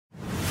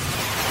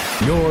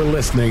You're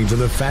listening to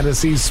the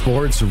Fantasy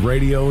Sports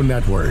Radio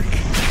Network.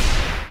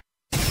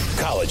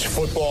 College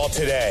football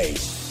today.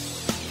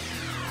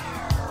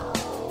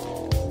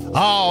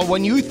 Oh,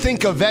 when you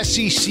think of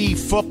SEC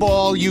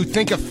football, you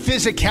think of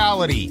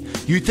physicality.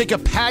 You think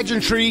of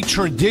pageantry,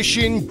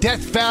 tradition, Death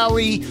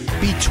Valley,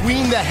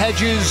 between the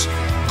hedges,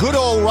 good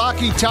old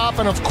Rocky Top,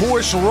 and, of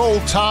course,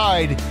 Roll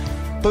Tide.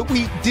 But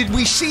did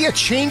we see a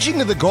changing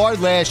of the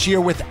guard last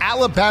year with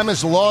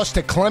Alabama's loss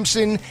to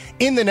Clemson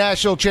in the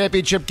national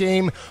championship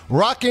game?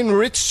 Rockin'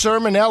 Rich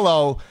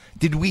Sermonello,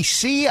 did we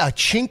see a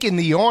chink in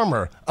the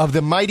armor of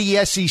the mighty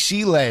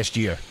SEC last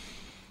year?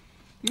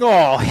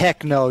 Oh,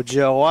 heck no,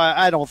 Joe.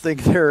 I don't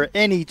think there are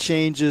any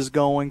changes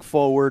going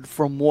forward.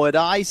 From what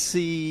I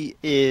see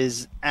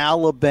is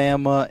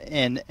Alabama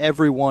and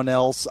everyone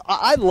else.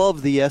 I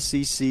love the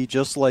SEC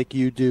just like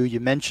you do. You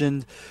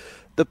mentioned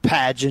the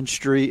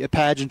pageantry,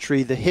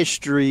 the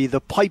history, the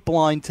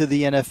pipeline to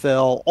the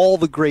NFL, all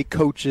the great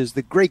coaches,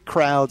 the great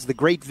crowds, the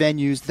great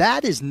venues.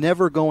 That is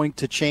never going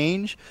to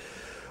change.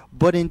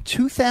 But in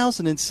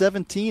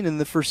 2017, in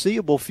the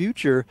foreseeable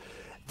future,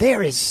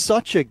 there is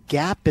such a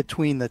gap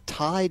between the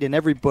Tide and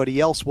everybody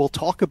else. We'll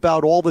talk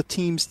about all the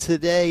teams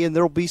today, and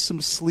there'll be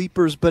some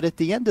sleepers. But at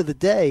the end of the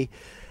day,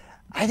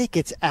 I think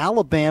it's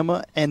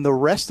Alabama and the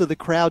rest of the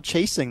crowd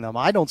chasing them.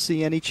 I don't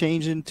see any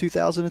change in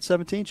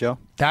 2017, Joe.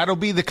 That'll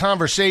be the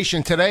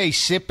conversation today.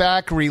 Sit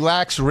back,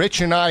 relax. Rich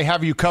and I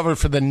have you covered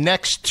for the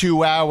next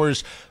 2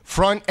 hours.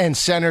 Front and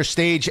center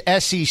stage,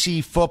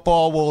 SEC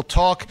football. We'll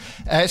talk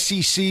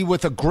SEC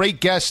with a great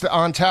guest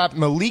on tap.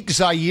 Malik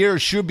Zaire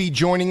should be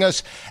joining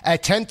us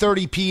at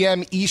 10:30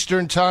 p.m.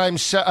 Eastern Time.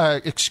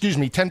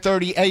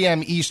 10:30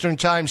 a.m. Eastern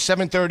Time,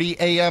 7:30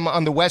 a.m.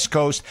 on the West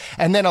Coast.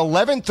 And then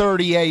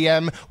 11:30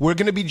 a.m., we're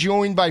going to be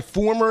joined by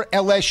former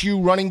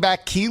LSU running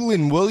back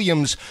Keelan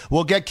Williams.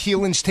 We'll get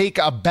Keelan's take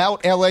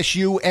about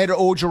LSU, Ed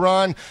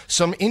Orgeron,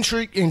 some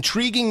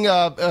intriguing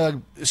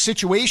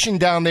situation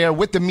down there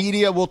with the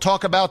media. We'll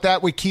talk about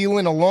that with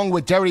Keelan along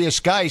with Darius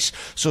Geis.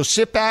 So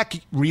sit back,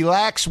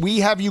 relax.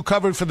 We have you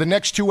covered for the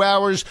next 2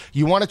 hours.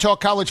 You want to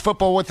talk college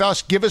football with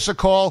us? Give us a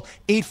call,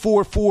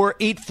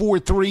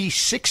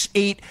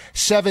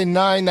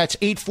 844-843-6879. That's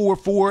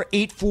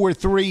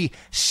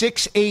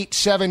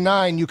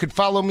 844-843-6879. You could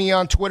follow me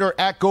on Twitter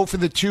at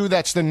GoForThe2.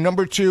 That's the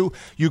number 2.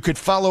 You could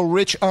follow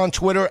Rich on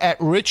Twitter at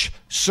Rich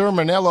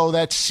Sermonello.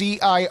 That's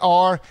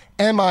CIRMINIELLO.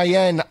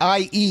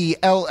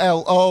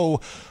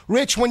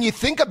 Rich, when you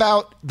think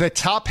about the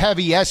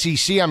top-heavy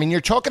SEC, I mean,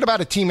 you're talking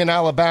about a team in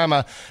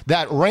Alabama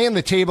that ran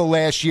the table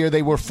last year.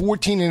 They were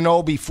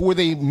 14-0 before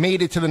they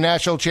made it to the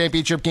national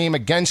championship game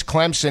against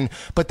Clemson,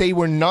 but they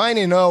were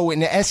 9-0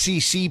 in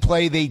SEC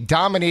play. They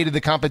dominated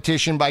the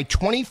competition by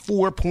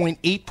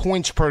 24.8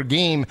 points per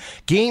game.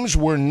 Games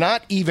were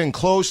not even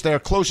close. Their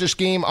closest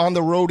game on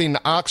the road in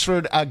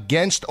Oxford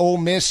against Ole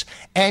Miss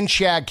and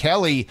Chad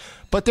Kelly.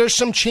 But there's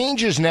some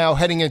changes now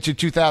heading into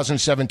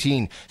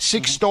 2017.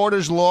 6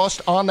 starters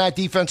lost on that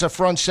defensive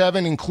front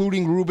seven,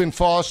 including Reuben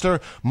Foster.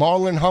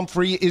 Marlon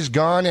Humphrey is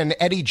gone, and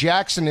Eddie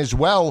Jackson as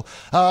well.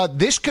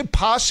 This could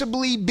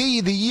possibly be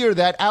the year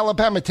that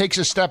Alabama takes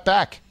a step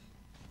back.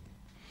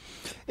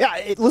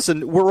 Yeah,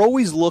 listen, we're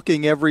always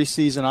looking every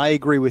season. I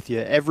agree with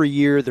you. Every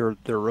year they're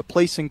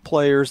replacing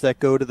players that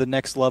go to the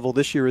next level.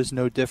 This year is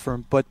no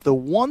different. But the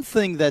one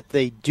thing that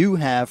they do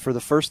have for the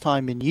first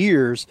time in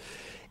years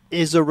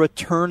is a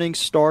returning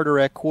starter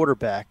at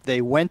quarterback. They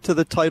went to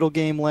the title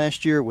game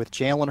last year with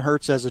Jalen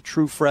Hurts as a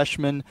true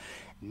freshman.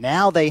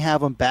 Now they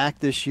have him back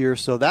this year,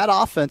 so that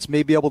offense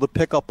may be able to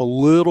pick up a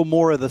little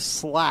more of the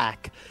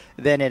slack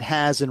than it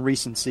has in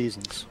recent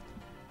seasons.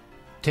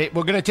 We're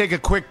going to take a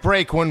quick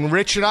break. When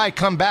Rich and I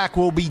come back,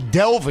 we'll be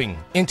delving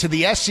into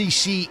the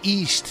SEC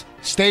East.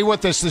 Stay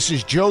with us. This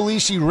is Joe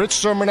Lisi, Rich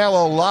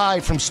Sermonello,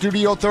 live from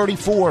Studio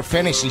 34,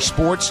 Fantasy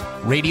Sports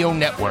Radio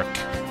Network.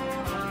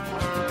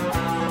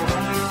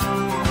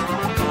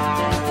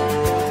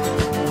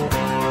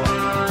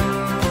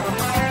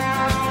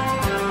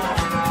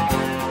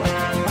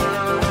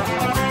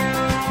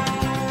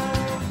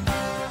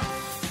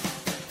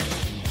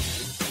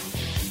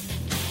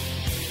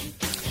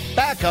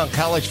 Back on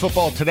College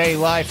Football Today,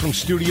 live from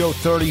Studio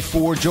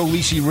 34, Joe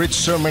Lisi, Rich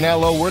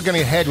Sermonello. We're going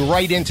to head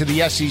right into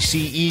the SEC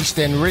East.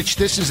 And, Rich,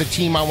 this is a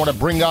team I want to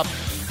bring up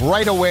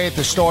right away at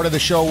the start of the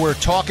show. We're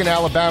talking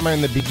Alabama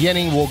in the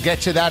beginning. We'll get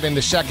to that in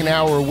the second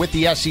hour with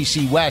the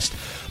SEC West.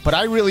 But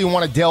I really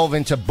want to delve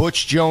into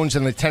Butch Jones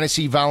and the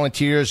Tennessee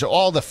Volunteers,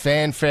 all the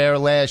fanfare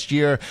last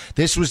year.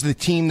 This was the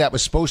team that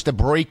was supposed to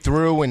break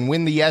through and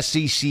win the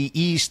SEC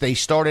East. They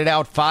started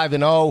out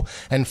 5-0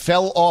 and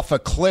fell off a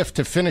cliff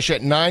to finish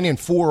at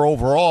 9-4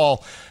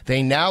 overall.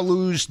 They now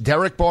lose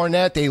Derek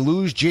Barnett. They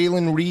lose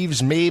Jalen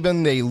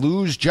Reeves-Maben. They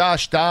lose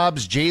Josh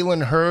Dobbs,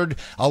 Jalen Hurd,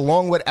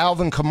 along with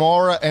Alvin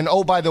Kamara. And,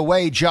 oh, by the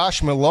way,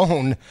 Josh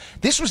Malone.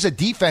 This was a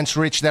defense,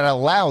 Rich, that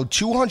allowed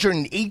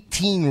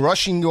 218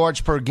 rushing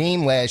yards per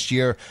game last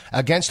year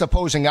against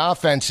opposing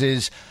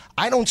offenses.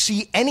 I don't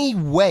see any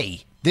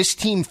way this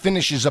team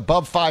finishes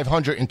above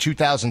 500 in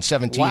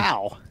 2017.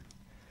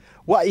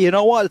 Well, you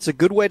know what? It's a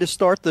good way to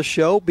start the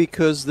show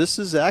because this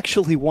is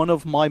actually one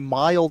of my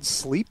mild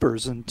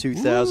sleepers in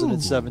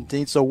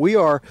 2017. Ooh. So we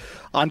are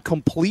on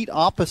complete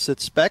opposite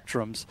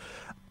spectrums.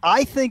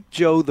 I think,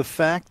 Joe, the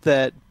fact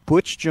that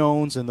Butch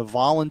Jones and the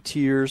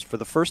Volunteers, for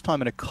the first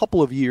time in a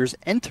couple of years,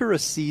 enter a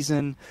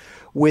season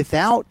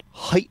without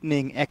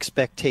heightening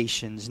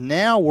expectations.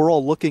 Now we're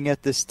all looking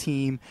at this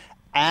team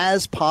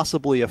as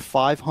possibly a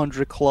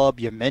 500 club.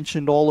 You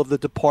mentioned all of the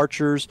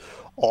departures,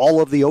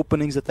 all of the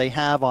openings that they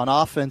have on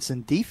offense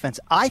and defense.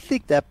 I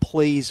think that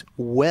plays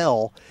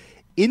well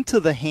into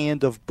the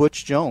hand of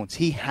Butch Jones.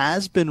 He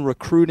has been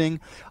recruiting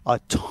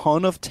a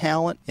ton of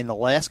talent in the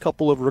last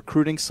couple of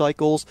recruiting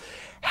cycles.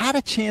 Had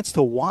a chance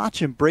to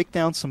watch and break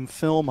down some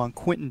film on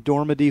Quinton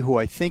Dormady, who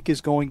I think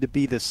is going to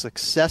be the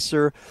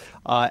successor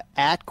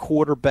at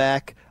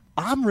quarterback.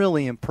 I'm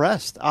really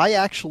impressed. I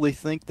actually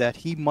think that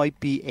he might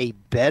be a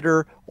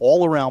better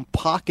all-around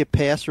pocket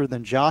passer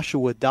than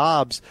Joshua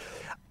Dobbs.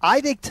 I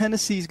think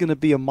Tennessee's going to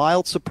be a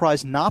mild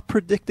surprise, not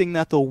predicting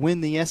that they'll win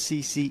the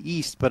SEC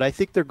East, but I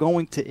think they're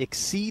going to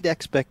exceed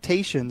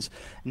expectations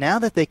now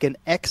that they can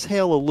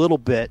exhale a little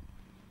bit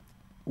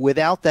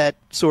without that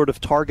sort of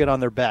target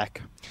on their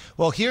back.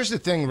 Well, here's the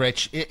thing,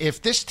 Rich.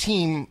 If this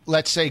team,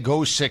 let's say,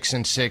 goes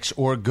 6-6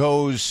 or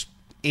goes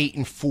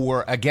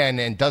 8-4 again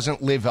and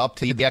doesn't live up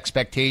to the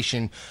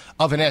expectation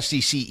of an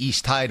SEC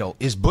East title,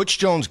 is Butch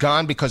Jones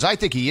gone? Because I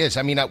think he is.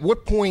 I mean, at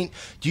what point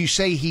do you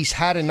say he's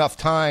had enough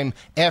time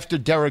after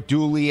Derek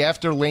Dooley,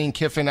 after Lane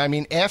Kiffin? I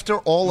mean, after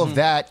all of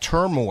that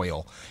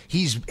turmoil,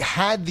 he's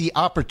had the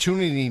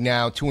opportunity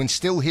now to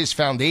instill his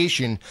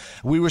foundation.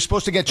 We were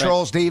supposed to get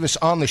Charles Davis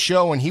on the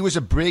show, and he was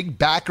a big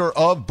backer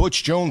of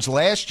Butch Jones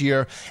last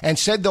year and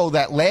said, though,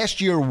 that last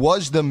year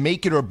was the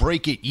make it or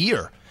break it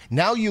year.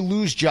 Now you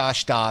lose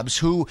Josh Dobbs,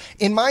 who,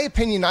 in my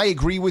opinion, I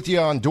agree with you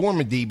on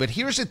Dormady, but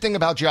here's the thing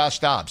about Josh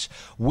Dobbs.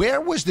 Where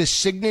was the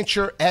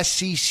signature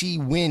SEC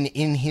win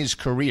in his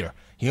career?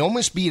 He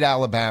almost beat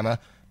Alabama.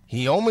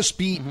 He almost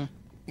beat,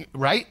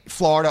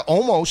 Florida,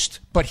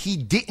 almost, but he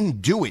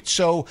didn't do it.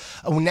 So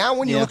now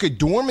when you look at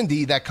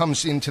Dormady that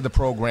comes into the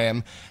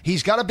program,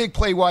 he's got a big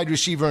play wide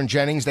receiver in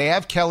Jennings. They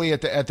have Kelly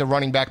at the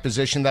running back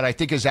position that I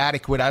think is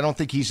adequate. I don't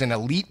think he's an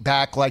elite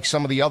back like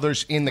some of the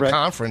others in the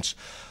conference.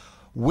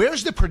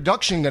 Where's the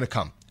production going to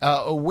come?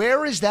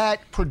 Where is that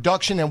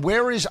production, and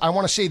where is, I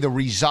want to say, the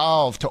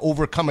resolve to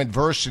overcome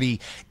adversity?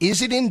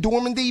 Is it in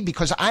Dormady?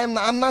 Because I'm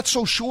not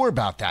so sure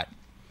about that.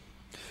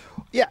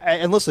 Yeah,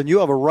 and listen, you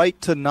have a right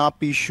to not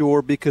be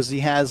sure because he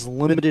has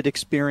limited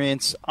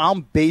experience.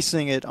 I'm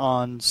basing it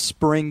on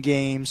spring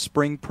games,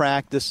 spring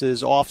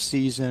practices,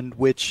 off-season,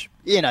 which,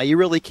 you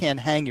really can't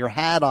hang your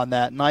hat on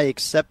that, and I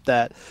accept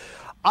that.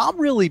 I'm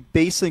really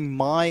basing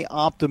my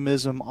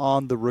optimism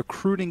on the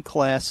recruiting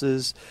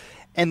classes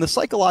and the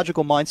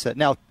psychological mindset.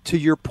 Now, to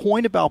your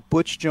point about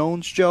Butch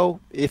Jones,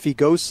 Joe, if he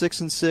goes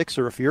 6-6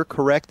 or if you're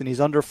correct and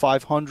he's under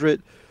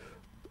 500,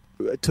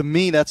 to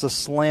me that's a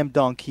slam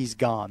dunk. He's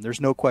gone. There's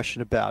no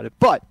question about it.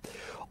 But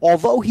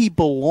although he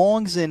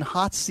belongs in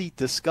hot seat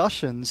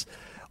discussions,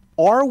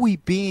 are we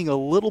being a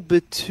little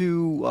bit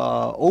too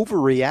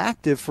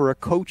overreactive for a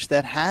coach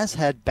that has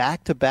had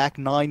back-to-back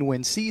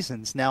 9-win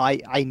seasons? Now,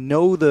 I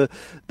know the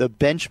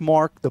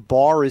benchmark, the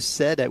bar is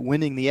set at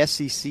winning the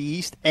SEC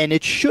East, and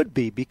it should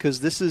be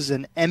because this is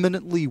an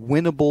eminently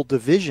winnable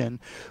division,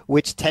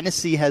 which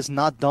Tennessee has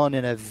not done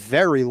in a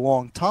very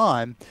long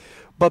time.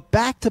 But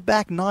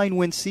back-to-back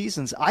 9-win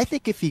seasons, I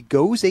think if he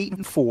goes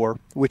 8-4,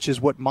 which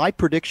is what my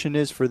prediction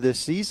is for this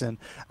season,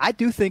 I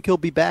do think he'll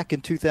be back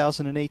in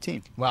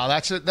 2018. Well,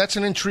 that's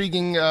an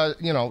intriguing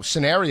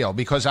scenario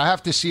because I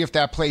have to see if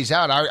that plays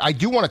out. I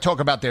do want to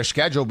talk about their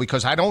schedule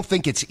because I don't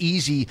think it's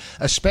easy,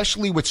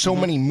 especially with so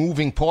many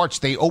moving parts.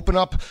 They open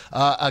up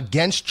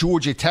against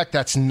Georgia Tech.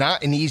 That's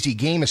not an easy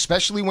game,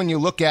 especially when you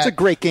look at... It's a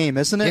great game,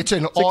 isn't it? It's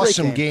an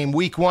awesome game,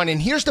 week one.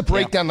 And here's the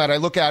breakdown that I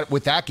look at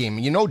with that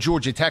game.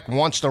 Georgia Tech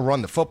wants to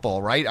run the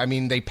football, right? I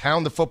mean, they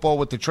pound the football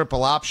with the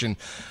triple option.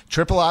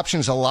 Triple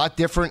option is a lot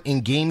different in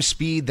game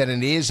speed than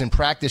it is in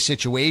practice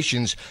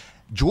situations.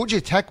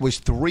 Georgia Tech was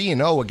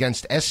 3-0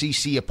 against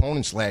SEC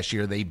opponents last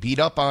year. They beat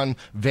up on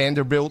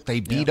Vanderbilt.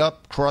 They beat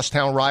up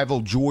crosstown rival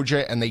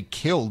Georgia, and they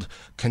killed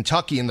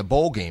Kentucky in the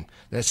bowl game.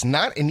 That's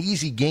not an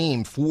easy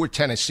game for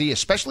Tennessee,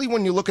 especially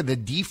when you look at the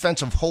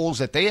defensive holes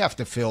that they have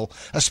to fill,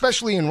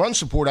 especially in run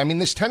support. I mean,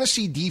 this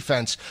Tennessee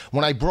defense,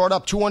 when I brought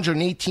up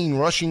 218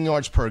 rushing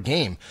yards per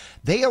game,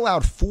 they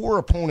allowed 4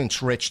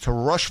 opponents, Rich, to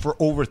rush for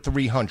over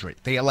 300.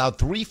 They allowed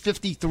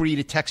 353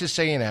 to Texas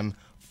A&M,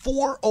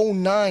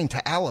 409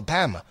 to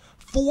Alabama,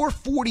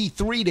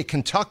 443 to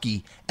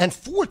Kentucky, and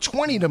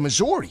 420 to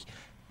Missouri.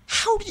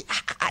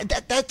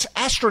 That's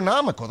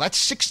astronomical.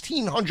 That's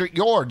 1,600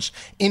 yards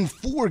in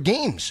 4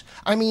 games.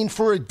 I mean,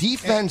 for a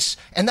defense,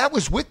 and that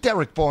was with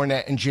Derek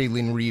Barnett and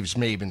Jalen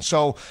Reeves-Maben.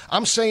 So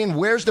I'm saying,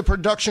 where's the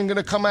production going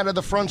to come out of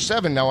the front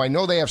seven? Now, I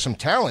know they have some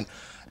talent,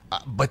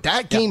 but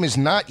that game is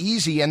not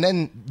easy. And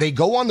then they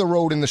go on the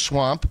road in the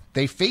Swamp.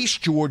 They face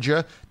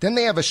Georgia. Then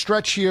they have a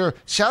stretch here,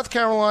 South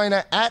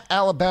Carolina, at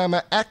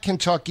Alabama, at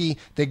Kentucky.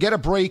 They get a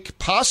break,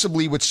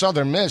 possibly with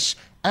Southern Miss,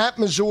 at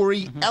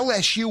Missouri,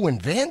 LSU,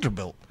 and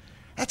Vanderbilt.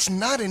 That's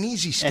not an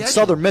easy schedule. And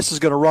Southern Miss is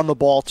going to run the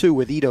ball, too,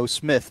 with Ito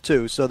Smith,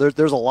 too. So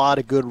there's a lot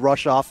of good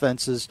rush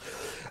offenses.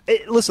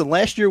 Listen,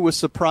 last year was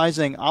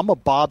surprising. I'm a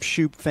Bob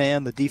Shoop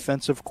fan, the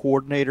defensive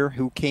coordinator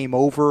who came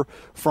over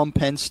from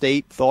Penn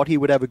State, thought he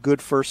would have a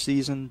good first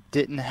season.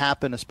 Didn't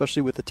happen,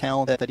 especially with the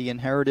talent that he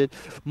inherited.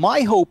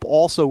 My hope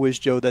also is,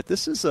 Joe, that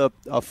this is a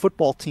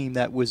football team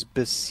that was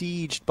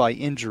besieged by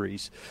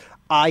injuries.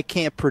 I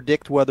can't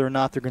predict whether or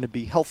not they're going to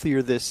be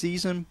healthier this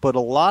season, but a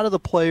lot of the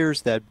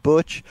players that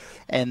Butch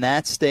and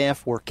that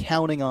staff were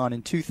counting on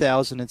in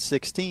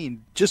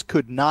 2016 just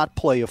could not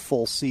play a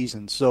full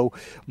season. So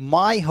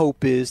my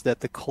hope is that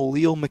the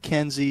Khalil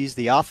McKenzie's,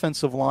 the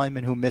offensive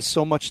linemen who missed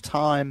so much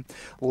time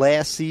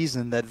last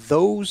season, that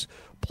those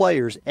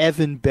players,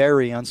 Evan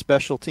Berry on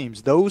special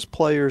teams, those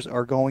players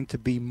are going to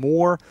be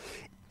more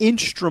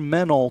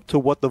instrumental to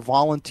what the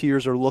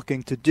Volunteers are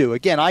looking to do.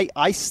 Again,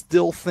 I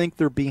still think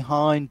they're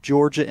behind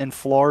Georgia and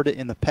Florida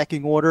in the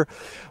pecking order,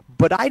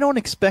 but I don't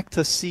expect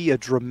to see a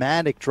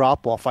dramatic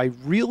drop-off. I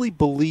really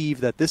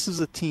believe that this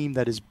is a team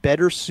that is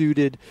better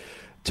suited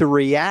to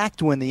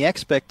react when the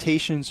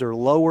expectations are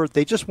lower.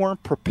 They just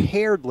weren't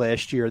prepared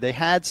last year. They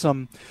had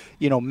some,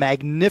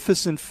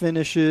 magnificent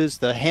finishes,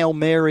 the Hail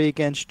Mary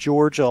against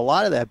Georgia. A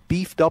lot of that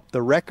beefed up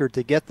the record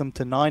to get them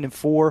to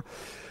 9-4.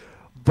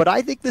 But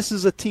I think this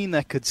is a team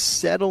that could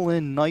settle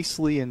in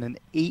nicely in an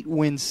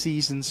 8-win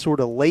season, sort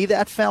of lay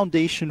that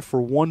foundation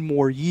for one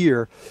more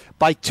year.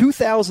 By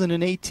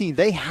 2018,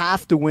 they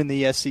have to win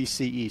the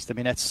SEC East. I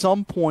mean, at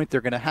some point,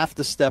 they're going to have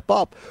to step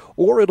up,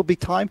 or it'll be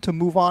time to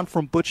move on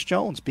from Butch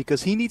Jones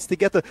because he needs to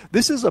get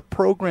this is a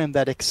program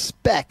that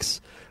expects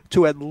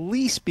to at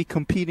least be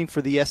competing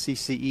for the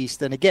SEC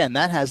East. And again,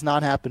 that has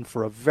not happened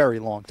for a very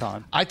long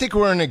time. I think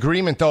we're in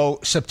agreement, though.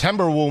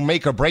 September will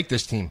make or break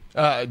this team.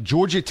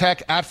 Georgia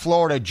Tech at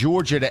Florida,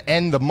 Georgia to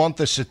end the month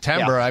of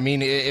September. Yeah. I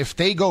mean, if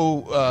they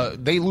go,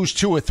 they lose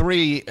 2 or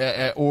 3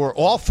 or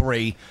all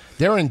 3,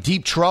 they're in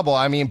deep trouble.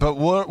 I mean, but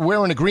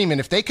we're in agreement.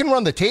 If they can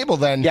run the table,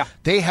 then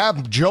they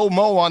have Joe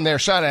Mo on their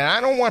side. And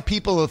I don't want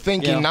people to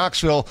think in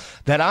Knoxville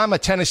that I'm a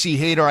Tennessee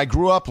hater. I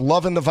grew up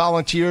loving the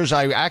Volunteers.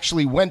 I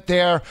actually went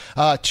there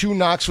to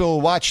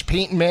Knoxville, watched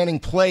Peyton Manning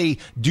play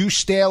Deuce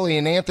Staley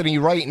and Anthony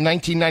Wright in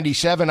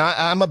 1997.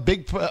 I'm a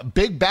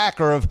big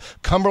backer of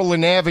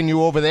Cumberland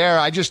Avenue over there.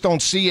 I just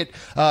don't see it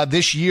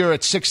this year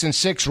at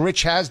 6-6.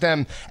 Rich has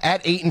them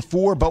at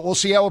 8-4, but we'll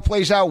see how it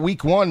plays out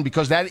week 1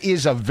 because that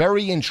is a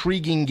very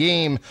intriguing game.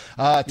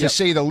 To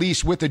say the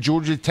least, with the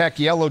Georgia Tech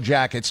Yellow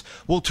Jackets.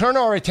 We'll turn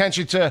our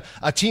attention to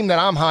a team that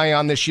I'm high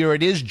on this year.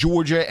 It is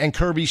Georgia and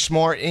Kirby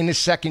Smart in his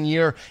second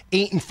year,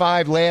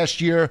 8-5 last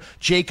year.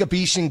 Jacob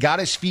Eason got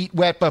his feet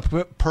wet,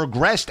 but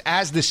progressed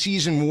as the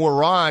season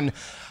wore on.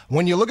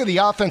 When you look at the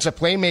offensive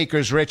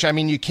playmakers, Rich, I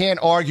mean, you can't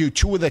argue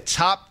 2 of the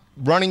top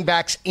running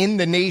backs in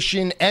the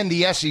nation and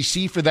the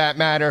SEC for that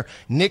matter,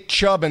 Nick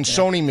Chubb and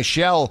Sony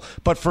Michel.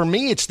 But for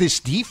me, it's this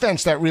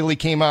defense that really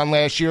came on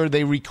last year.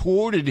 They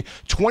recorded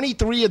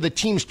 23 of the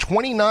team's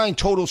 29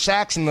 total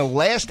sacks in the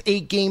last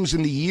 8 games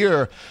in the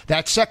year.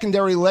 That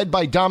secondary led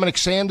by Dominic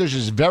Sanders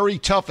is very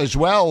tough as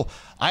well.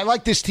 I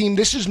like this team.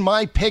 This is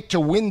my pick to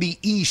win the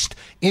East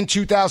in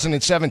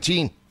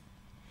 2017.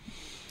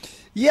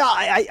 Yeah,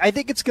 I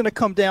think it's going to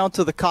come down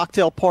to the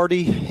cocktail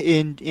party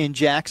in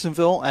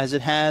Jacksonville, as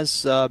it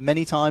has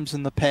many times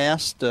in the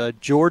past.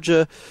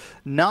 Georgia,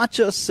 not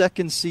just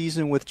second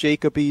season with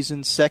Jacob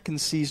Eason, second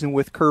season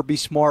with Kirby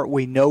Smart.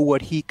 We know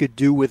what he could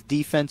do with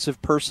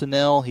defensive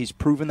personnel. He's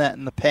proven that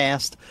in the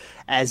past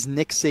as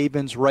Nick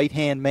Saban's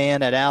right-hand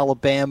man at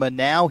Alabama.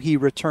 Now he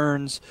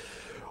returns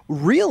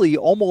really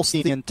almost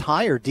the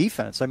entire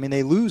defense. I mean,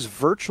 they lose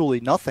virtually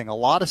nothing. A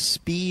lot of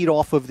speed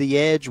off of the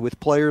edge with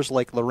players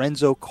like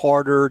Lorenzo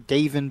Carter,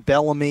 David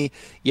Bellamy.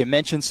 You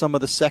mentioned some of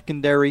the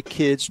secondary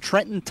kids.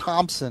 Trenton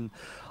Thompson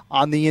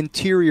on the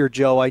interior,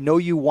 Joe. I know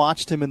you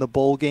watched him in the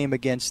bowl game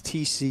against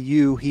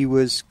TCU. He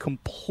was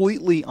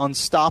completely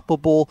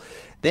unstoppable.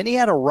 Then he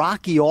had a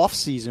rocky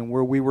offseason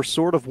where we were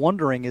sort of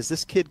wondering, is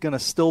this kid going to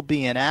still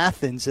be in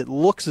Athens? It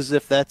looks as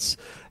if that's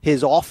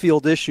his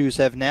off-field issues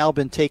have now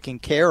been taken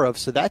care of,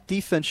 so that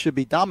defense should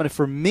be dominant.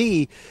 For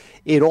me,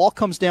 it all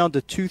comes down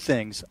to 2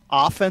 things: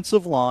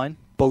 offensive line,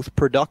 both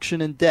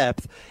production and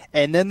depth,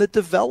 and then the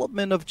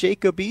development of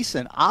Jacob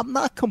Eason. I'm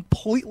not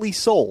completely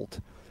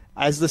sold.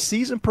 As the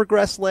season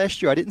progressed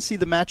last year, I didn't see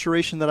the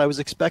maturation that I was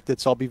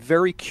expected, so I'll be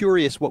very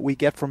curious what we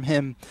get from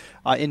him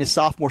in his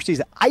sophomore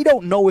season. I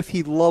don't know if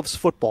he loves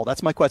football.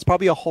 That's my question. It's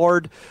probably a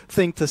hard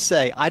thing to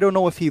say. I don't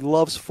know if he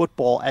loves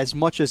football as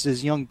much as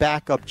his young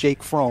backup,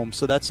 Jake Fromm,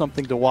 so that's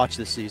something to watch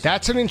this season.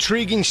 That's an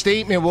intriguing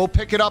statement. We'll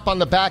pick it up on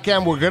the back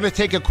end. We're going to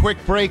take a quick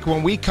break.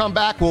 When we come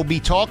back, we'll be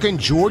talking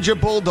Georgia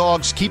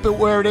Bulldogs. Keep it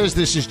where it is.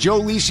 This is Joe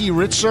Lisi,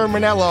 Rich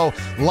Sermonello,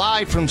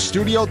 live from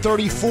Studio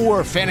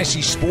 34,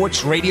 Fantasy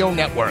Sports Radio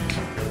Network.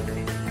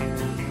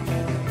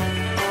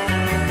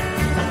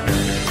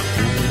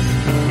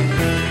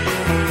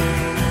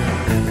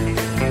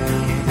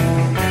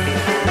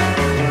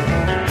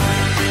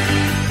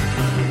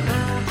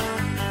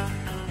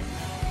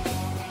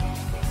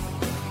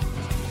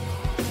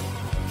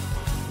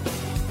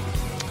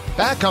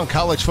 back on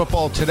College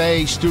Football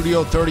Today,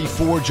 Studio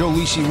 34, Joe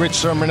Lisi, Rich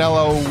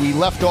Sermonello. We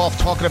left off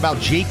talking about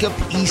Jacob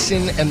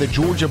Eason and the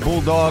Georgia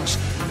Bulldogs.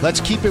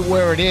 Let's keep it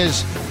where it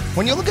is.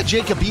 When you look at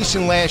Jacob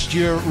Eason last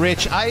year,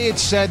 Rich, I had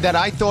said that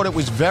I thought it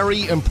was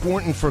very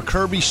important for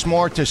Kirby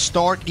Smart to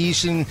start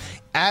Eason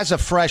as a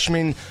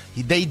freshman.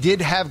 They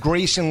did have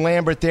Grayson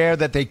Lambert there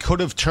that they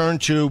could have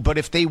turned to, but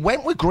if they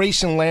went with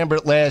Grayson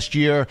Lambert last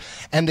year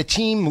and the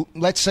team,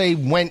 let's say,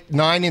 went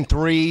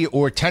 9-3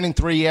 or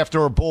 10-3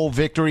 after a bowl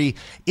victory,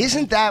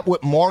 isn't that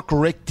what Mark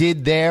Richt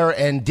did there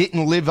and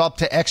didn't live up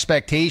to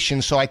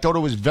expectations? So I thought it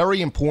was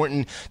very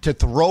important to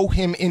throw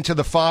him into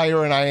the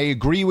fire, and I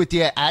agree with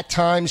you. At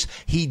times,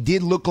 he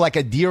did look like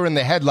a deer in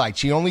the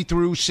headlights. He only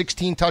threw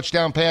 16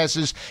 touchdown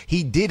passes.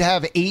 He did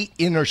have 8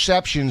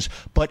 interceptions,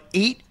 but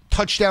 8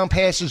 touchdown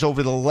passes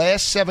over the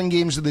last 7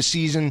 games of the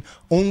season,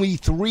 only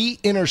 3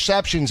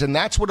 interceptions, and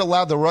that's what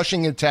allowed the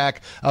rushing attack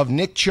of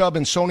Nick Chubb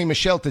and Sony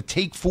Michel to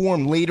take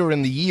form later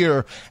in the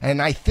year, and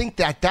I think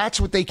that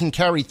that's what they can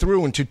carry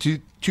through into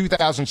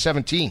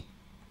 2017.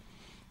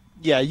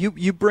 Yeah,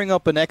 you bring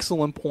up an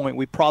excellent point.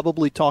 We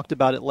probably talked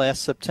about it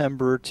last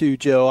September too,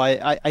 Joe.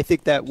 I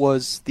think that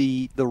was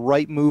the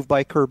right move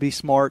by Kirby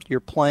Smart. You're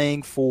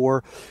playing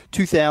for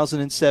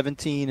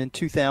 2017 and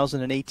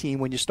 2018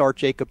 when you start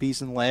Jacob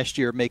Eason last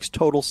year. It makes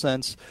total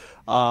sense.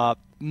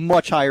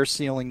 Much higher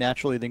ceiling,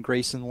 naturally, than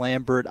Grayson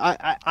Lambert.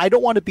 I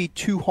don't want to be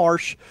too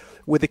harsh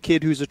with a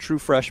kid who's a true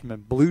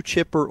freshman, blue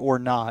chipper or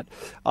not.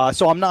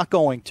 So I'm not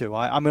going to.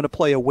 I'm going to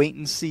play a wait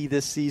and see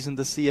this season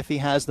to see if he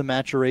has the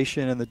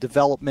maturation and the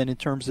development in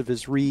terms of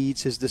his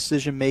reads, his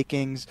decision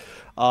makings,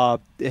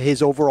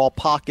 his overall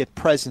pocket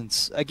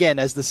presence. Again,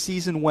 as the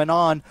season went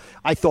on,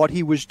 I thought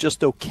he was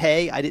just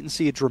okay. I didn't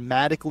see a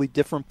dramatically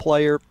different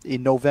player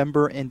in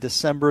November and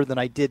December than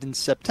I did in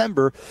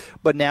September,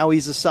 but now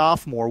he's a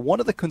sophomore. One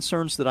of the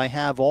concerns that I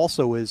have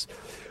also is,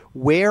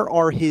 where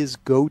are his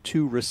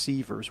go-to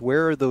receivers?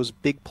 Where are those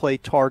big play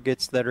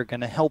targets that are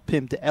going to help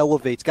him to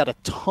elevate? He's got a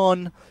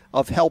ton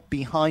of help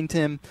behind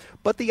him,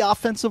 but the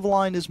offensive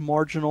line is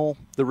marginal.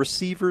 The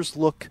receivers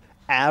look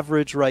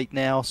average right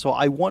now, so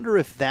I wonder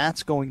if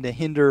that's going to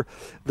hinder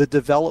the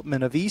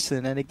development of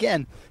Eason. And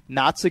again,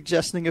 not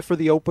suggesting it for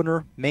the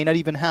opener, may not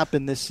even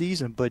happen this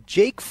season, but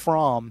Jake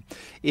Fromm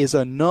is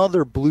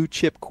another blue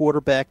chip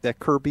quarterback that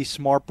Kirby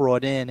Smart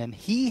brought in, and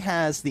he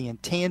has the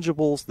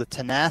intangibles, the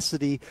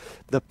tenacity,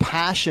 the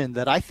passion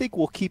that I think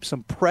will keep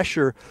some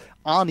pressure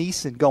on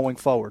Eason going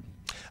forward.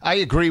 I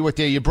agree with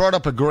you. You brought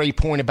up a great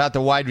point about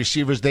the wide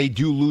receivers. They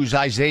do lose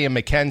Isaiah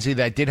McKenzie,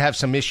 that did have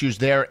some issues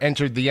there,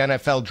 entered the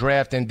NFL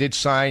draft and did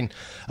sign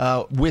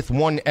with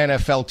one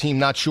NFL team.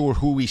 Not sure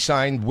who he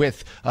signed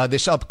with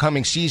this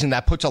upcoming season.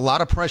 That puts a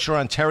lot of pressure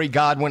on Terry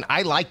Godwin.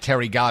 I like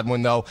Terry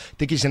Godwin, though. I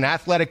think he's an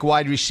athletic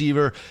wide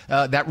receiver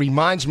that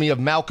reminds me of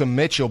Malcolm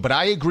Mitchell. But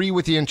I agree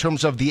with you in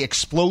terms of the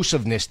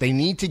explosiveness. They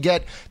need to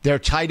get their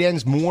tight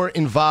ends more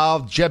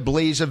involved. Jeb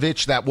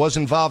Blazevich, that was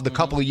involved a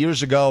couple of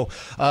years ago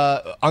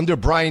under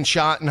Brian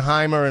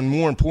Schottenheimer, and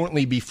more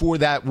importantly, before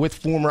that, with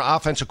former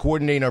offensive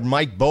coordinator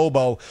Mike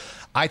Bobo.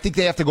 I think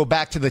they have to go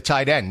back to the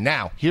tight end.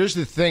 Now, here's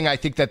the thing I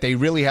think that they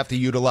really have to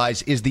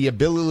utilize is the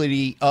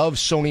ability of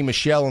Sony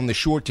Michel in the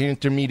short to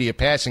intermediate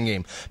passing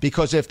game.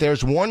 Because if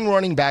there's one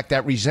running back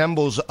that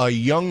resembles a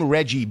young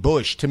Reggie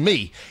Bush, to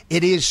me,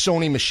 it is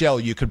Sony Michel.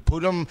 You could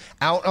put him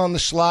out on the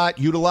slot,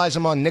 utilize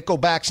him on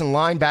nickelbacks and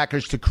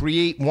linebackers to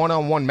create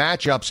one-on-one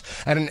matchups.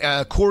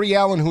 And Corey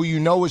Allen, who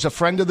you know is a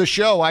friend of the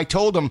show, I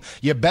told him,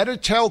 you better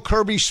tell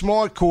Kirby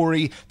Smart,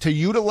 Corey, to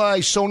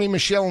utilize Sony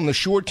Michel in the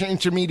short to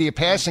intermediate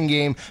passing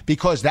game,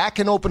 because that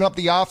can open up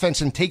the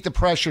offense and take the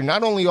pressure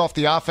not only off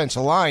the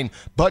offensive line,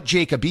 but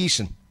Jacob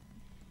Eason.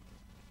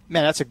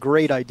 Man, that's a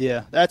great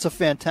idea. That's a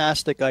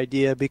fantastic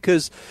idea,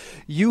 because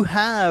you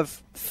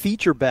have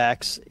feature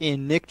backs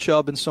in Nick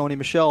Chubb and Sony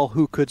Michel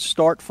who could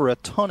start for a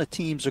ton of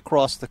teams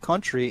across the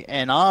country,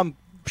 and I'm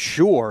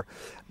sure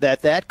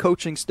that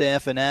coaching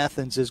staff in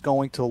Athens is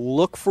going to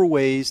look for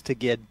ways to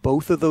get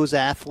both of those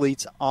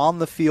athletes on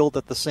the field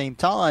at the same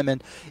time.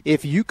 And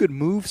if you could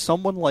move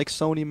someone like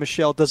Sony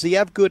Michel, does he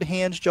have good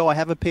hands, Joe? I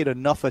haven't paid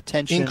enough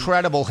attention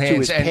Incredible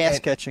hands. to his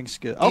pass-catching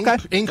skill. Okay.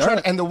 Incredible.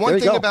 Right. And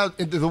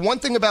the one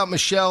thing about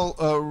Michel,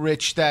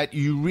 Rich, that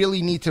you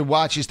really need to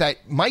watch is that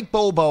Mike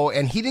Bobo,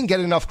 and he didn't get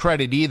enough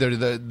credit either,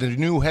 the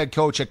new head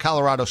coach at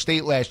Colorado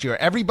State last year.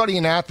 Everybody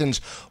in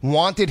Athens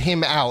wanted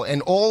him out,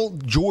 and all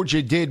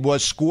Georgia did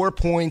was score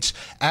points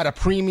at a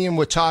premium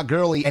with Todd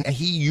Gurley, and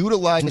he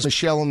utilized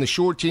Michel in the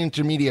short to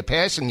intermediate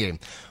passing game.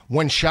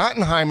 When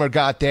Schottenheimer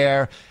got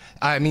there,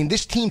 I mean,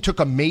 this team took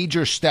a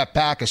major step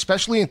back,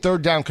 especially in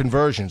third down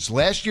conversions.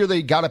 Last year,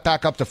 they got it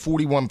back up to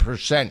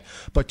 41%.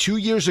 But 2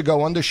 years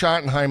ago, under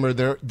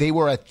Schottenheimer, they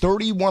were at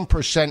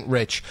 31%,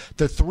 Rich.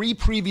 The 3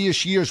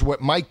 previous years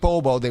with Mike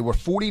Bobo, they were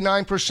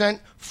 49%,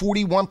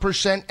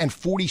 41%, and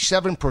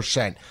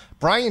 47%.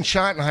 Brian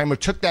Schottenheimer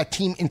took that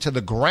team into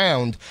the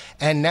ground,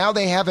 and now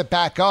they have it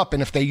back up.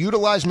 And if they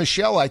utilize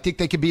Michel, I think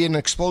they could be an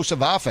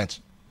explosive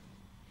offense.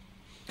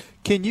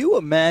 Can you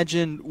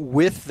imagine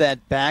with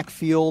that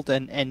backfield,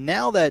 and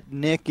now that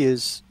Nick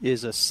is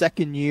a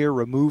second year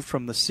removed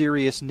from the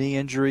serious knee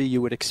injury,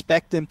 you would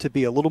expect him to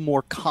be a little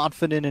more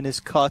confident in his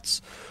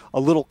cuts,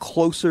 a little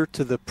closer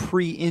to the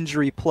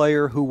pre-injury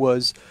player who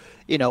was,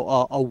 a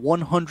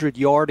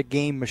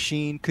 100-yard-a-game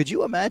machine. Could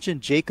you imagine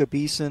Jacob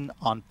Eason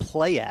on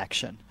play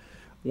action?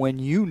 When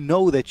you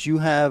know that you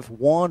have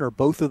one or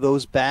both of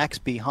those backs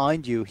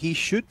behind you, he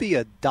should be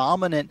a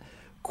dominant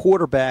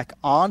quarterback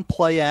on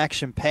play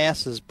action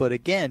passes, but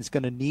again, it's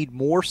going to need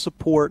more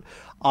support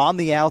on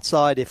the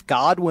outside. If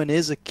Godwin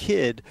is a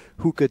kid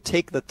who could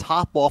take the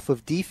top off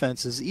of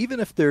defenses,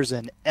 even if there's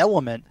an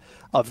element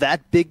of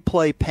that big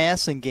play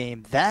passing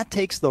game, that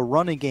takes the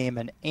running game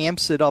and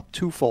amps it up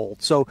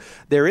twofold. So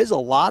there is a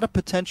lot of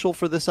potential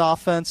for this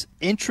offense.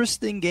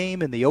 Interesting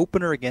game in the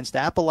opener against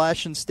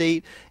Appalachian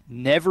State.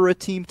 Never a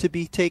team to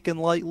be taken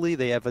lightly.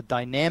 They have a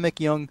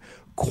dynamic young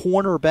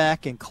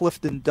cornerback in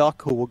Clifton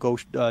Duck who will go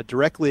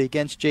directly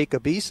against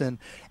Jacob Eason.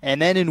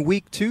 And then in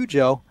week 2,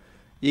 Joe,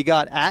 you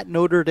got at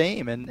Notre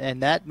Dame,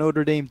 and that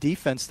Notre Dame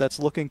defense that's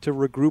looking to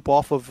regroup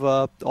off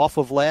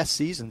of last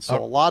season. So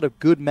a lot of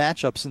good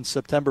matchups in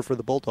September for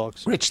the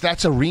Bulldogs. Rich,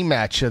 that's a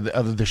rematch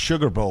of the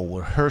Sugar Bowl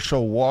with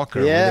Herschel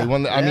Walker. Yeah,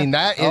 I mean,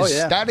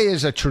 that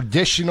is a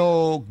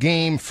traditional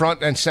game,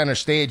 front and center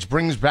stage.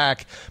 Brings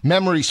back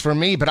memories for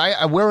me.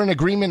 But we're in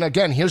agreement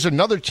again. Here's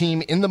another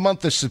team in the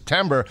month of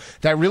September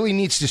that really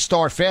needs to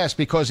start fast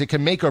because it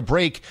can make or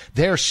break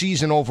their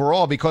season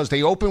overall. Because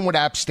they open with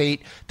App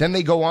State, then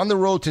they go on the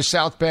road to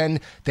South Bend.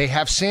 They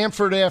have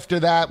Samford after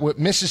that with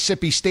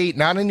Mississippi State.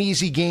 Not an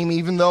easy game,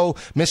 even though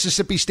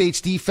Mississippi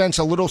State's defense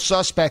a little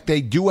suspect. They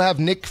do have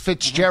Nick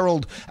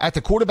Fitzgerald at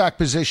the quarterback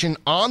position.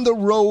 On the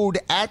road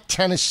at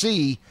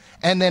Tennessee,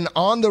 and then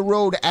on the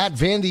road at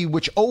Vandy,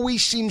 which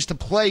always seems to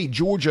play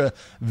Georgia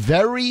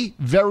very,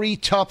 very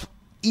tough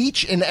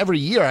each and every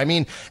year.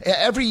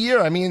 Every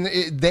year,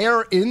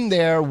 they're in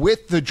there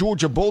with the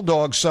Georgia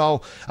Bulldogs.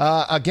 So,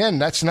 again,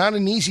 that's not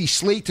an easy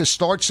slate to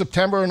start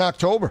September and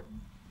October.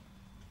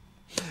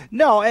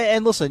 No,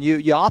 and listen,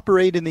 you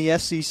operate in the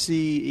SEC,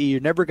 you're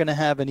never going to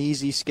have an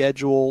easy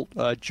schedule.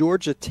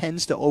 Georgia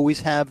tends to always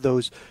have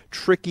those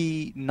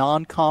tricky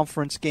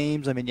non-conference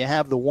games. You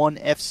have the one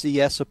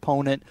FCS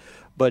opponent,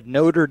 but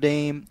Notre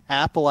Dame,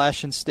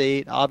 Appalachian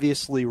State,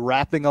 obviously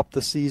wrapping up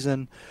the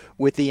season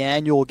with the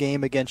annual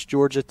game against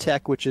Georgia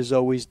Tech, which is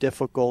always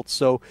difficult.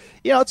 So,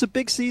 it's a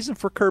big season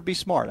for Kirby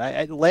Smart.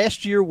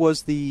 Last year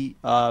was the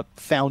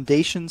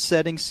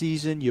foundation-setting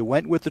season. You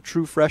went with a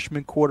true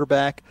freshman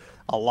quarterback.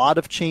 A lot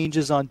of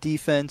changes on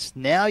defense.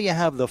 Now you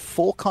have the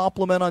full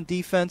complement on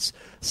defense.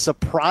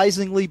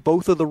 Surprisingly,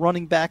 both of the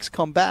running backs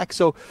come back.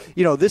 So,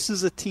 this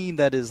is a team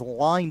that is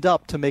lined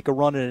up to make a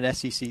run at an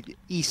SEC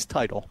East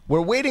title.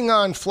 We're waiting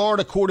on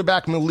Florida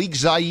quarterback Malik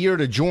Zaire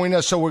to join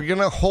us, so we're going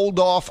to hold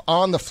off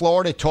on the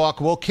Florida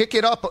talk. We'll kick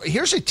it up.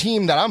 Here's a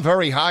team that I'm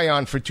very high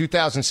on for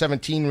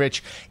 2017,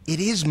 Rich. It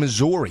is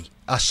Missouri.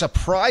 A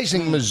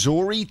surprising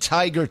Missouri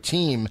Tiger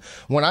team.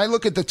 When I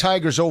look at the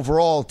Tigers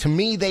overall, to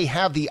me, they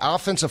have the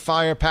offensive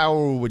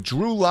firepower with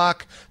Drew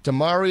Lock,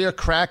 Demaria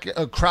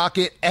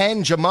Crockett,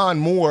 and Jamon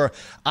Moore.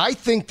 I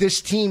think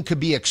this team could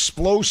be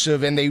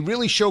explosive, and they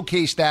really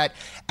showcased that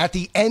at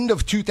the end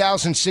of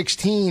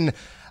 2016.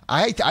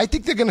 I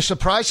think they're going to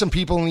surprise some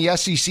people in the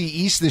SEC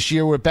East this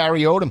year with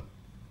Barry Odom.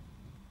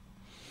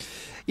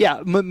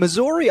 Yeah,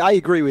 Missouri, I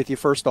agree with you,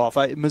 first off.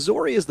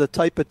 Missouri is the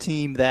type of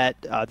team that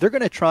they're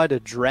going to try to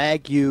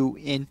drag you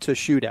into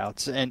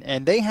shootouts,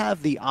 and they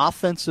have the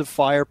offensive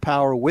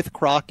firepower with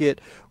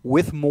Crockett,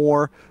 with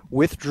Moore,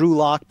 with Drew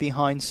Lock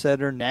behind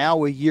center,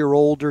 now a year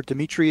older,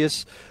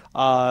 Demetrius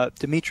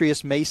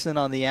Mason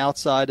on the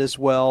outside as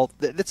well.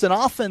 It's an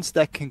offense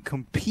that can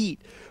compete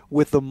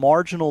with the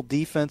marginal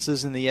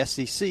defenses in the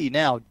SEC.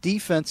 Now,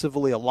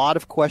 defensively, a lot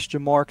of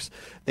question marks.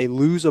 They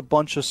lose a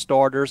bunch of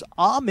starters.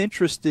 I'm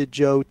interested,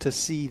 Joe, to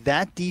see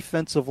that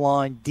defensive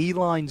line,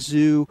 D-line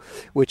zoo,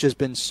 which has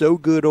been so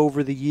good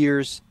over the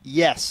years.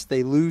 Yes,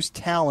 they lose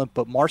talent,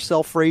 but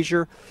Marcel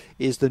Frazier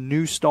is the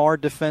new star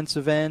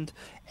defensive end.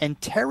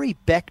 And Terry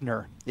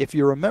Beckner, if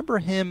you remember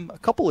him a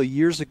couple of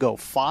years ago,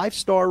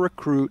 5-star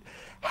recruit,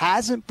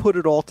 hasn't put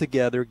it all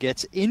together,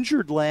 gets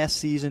injured last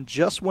season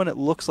just when it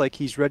looks like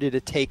he's ready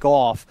to take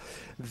off.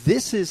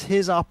 This is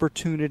his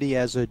opportunity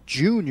as a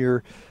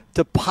junior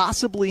to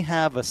possibly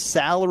have a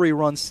salary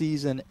run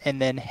season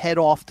and then head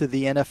off to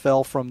the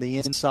NFL from the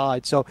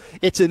inside. So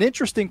it's an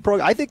interesting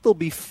program. I think they'll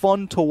be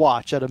fun to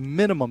watch at a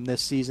minimum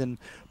this season,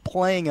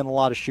 playing in a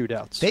lot of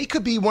shootouts. They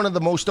could be one of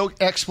the most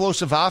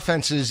explosive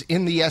offenses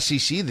in the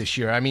SEC this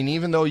year.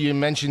 Even though you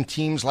mentioned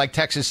teams like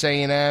Texas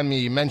A&M,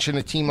 you mentioned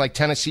a team like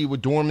Tennessee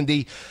with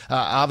Dormandy,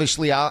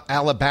 obviously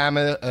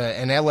Alabama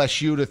and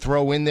LSU to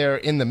throw in there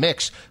in the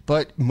mix.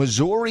 But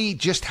Missouri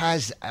just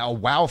has a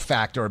wow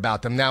factor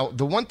about them. Now,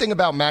 the one thing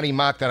about Matt Matty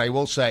Mock that I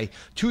will say,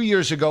 2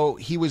 years ago,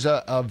 he was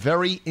a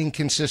very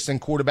inconsistent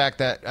quarterback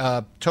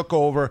that took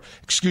over,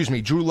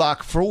 Drew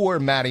Lock for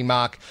Matty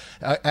Mock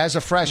as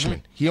a freshman.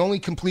 Mm-hmm. He only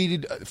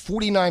completed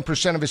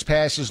 49% of his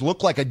passes,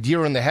 looked like a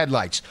deer in the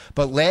headlights.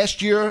 But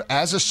last year,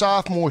 as a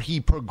sophomore, he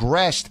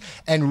progressed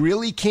and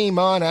really came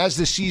on as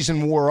the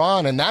season wore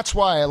on, and that's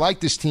why I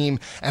like this team.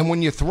 And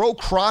when you throw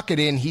Crockett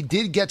in, he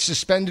did get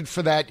suspended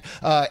for that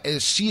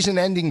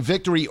season-ending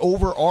victory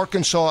over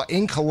Arkansas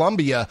in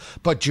Columbia.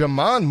 But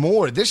Jamon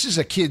Moore, this is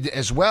a kid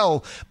as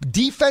well.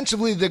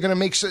 Defensively,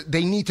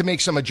 they need to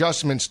make some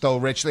adjustments, though,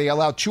 Rich. They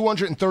allowed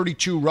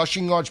 232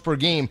 rushing yards per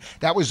game.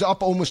 That was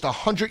up almost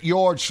 100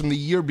 yards from the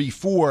year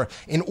before.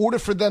 In order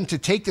for them to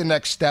take the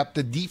next step,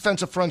 the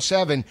defensive front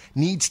seven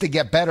needs to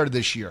get better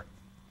this year.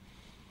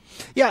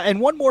 Yeah, and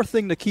one more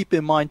thing to keep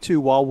in mind,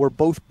 too, while we're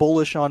both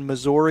bullish on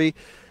Missouri,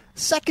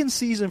 second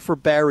season for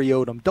Barry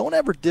Odom. Don't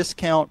ever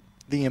discount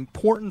the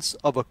importance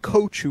of a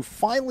coach who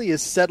finally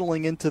is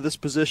settling into this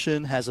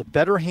position, has a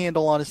better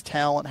handle on his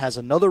talent, has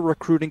another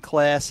recruiting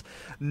class,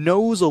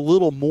 knows a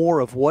little more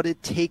of what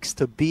it takes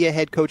to be a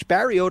head coach.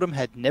 Barry Odom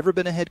had never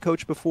been a head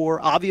coach before,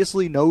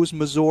 obviously knows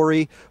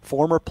Missouri,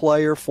 former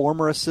player,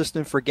 former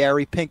assistant for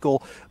Gary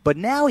Pinkel, but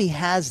now he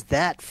has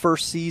that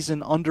first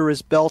season under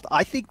his belt.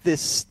 I think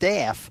this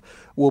staff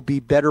will be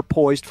better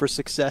poised for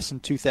success in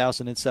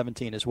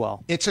 2017 as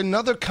well. It's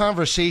another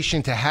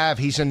conversation to have.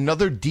 He's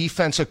another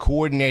defensive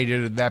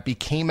coordinator that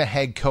became a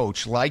head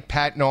coach, like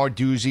Pat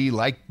Narduzzi,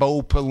 like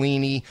Bo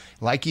Pelini,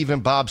 like even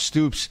Bob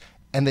Stoops,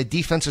 and the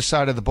defensive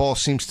side of the ball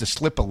seems to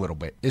slip a little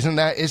bit. Isn't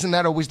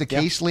that always the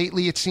case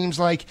lately? It seems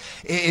like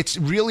it's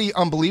really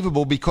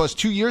unbelievable because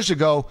 2 years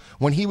ago,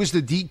 when he was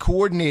the D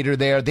coordinator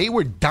there, they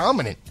were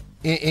dominant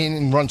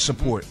in run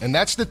support. And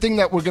that's the thing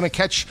that we're going to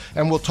catch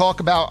and we'll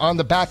talk about on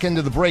the back end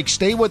of the break.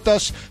 Stay with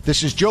us.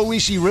 This is Joe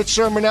Lisi, Rich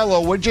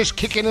Sermonello. We're just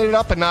kicking it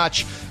up a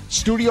notch.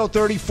 Studio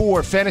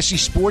 34, Fantasy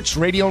Sports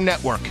Radio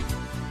Network.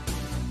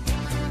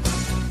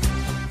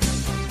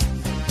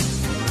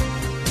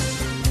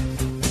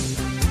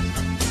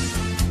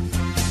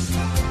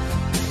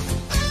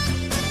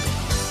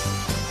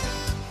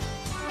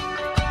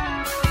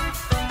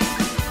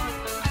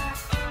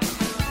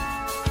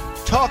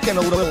 Talking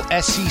a little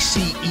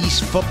SEC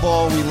East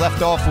football. We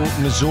left off with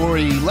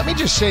Missouri. Let me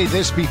just say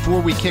this before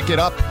we kick it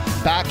up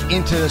back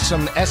into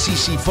some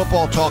SEC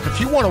football talk. If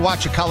you want to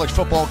watch a college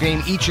football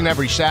game each and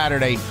every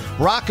Saturday,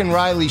 Rock and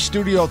Riley,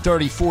 Studio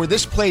 34,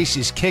 this place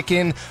is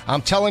kicking.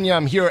 I'm telling you,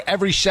 I'm here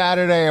every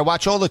Saturday. I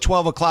watch all the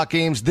 12 o'clock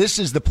games. This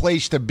is the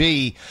place to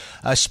be,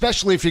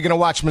 especially if you're going to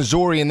watch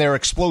Missouri and their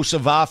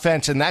explosive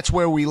offense. And that's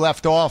where we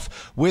left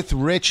off with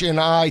Rich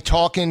and I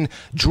talking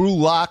Drew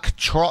Lock,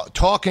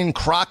 talking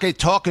Crockett,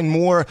 talking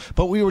more.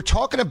 But we were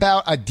talking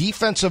about a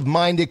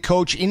defensive-minded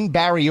coach in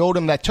Barry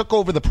Odom that took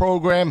over the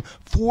program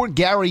for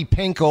Gary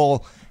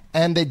Pinkel.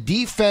 And the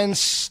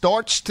defense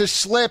starts to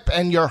slip,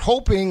 and you're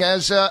hoping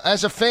as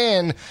a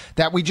fan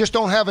that we just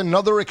don't have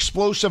another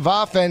explosive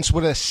offense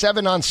with a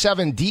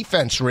 7-on-7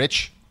 defense,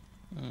 Rich.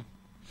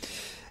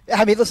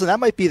 I mean, listen, that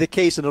might be the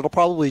case, and it'll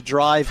probably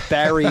drive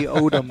Barry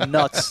Odom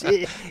nuts.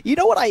 You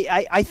know what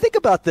I think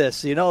about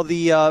this? You know,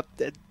 the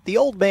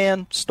old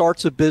man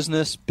starts a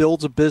business,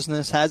 builds a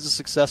business, has a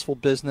successful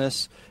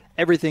business.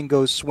 Everything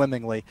goes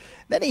swimmingly.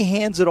 Then he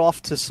hands it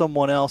off to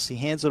someone else. He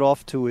hands it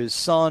off to his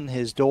son,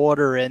 his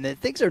daughter, and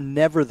things are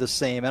never the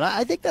same. And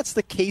I think that's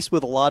the case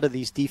with a lot of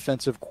these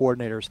defensive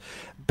coordinators.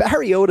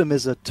 Barry Odom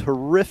is a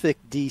terrific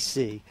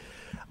DC,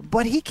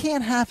 but he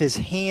can't have his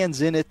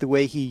hands in it the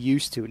way he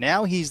used to.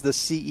 Now he's the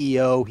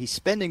CEO. He's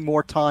spending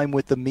more time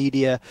with the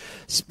media,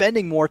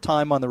 spending more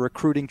time on the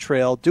recruiting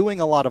trail, doing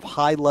a lot of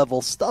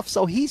high-level stuff.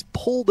 So he's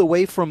pulled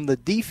away from the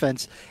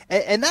defense,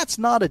 and that's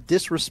not a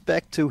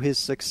disrespect to his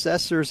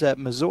successors at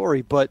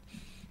Missouri, but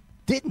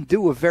didn't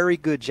do a very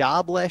good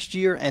job last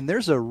year, and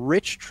there's a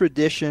rich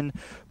tradition,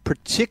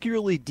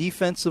 particularly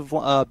defensive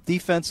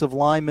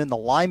linemen. The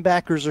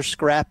linebackers are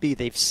scrappy.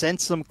 They've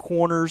sent some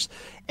corners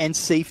and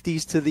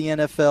safeties to the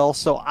NFL.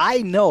 So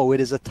I know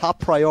it is a top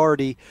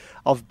priority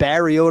of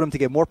Barry Odom to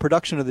get more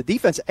production of the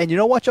defense. And you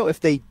know what, Joe? If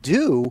they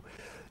do,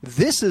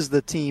 this is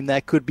the team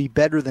that could be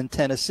better than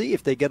Tennessee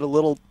if they get a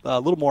little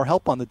more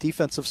help on the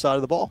defensive side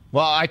of the ball.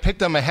 Well, I picked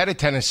them ahead of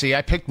Tennessee.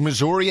 I picked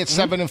Missouri at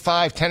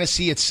 7-5,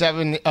 Tennessee at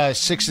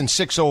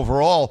 6-6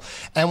 overall.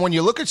 And when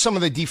you look at some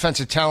of the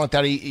defensive talent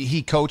that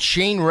he coached,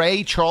 Shane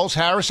Ray, Charles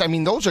Harris, I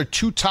mean, those are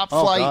two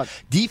top-flight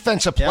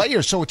defensive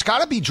players. So it's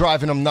got to be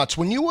driving them nuts.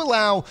 When you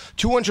allow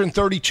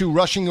 232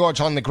 rushing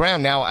yards on the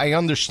ground, now I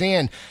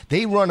understand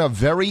they run a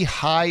very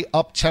high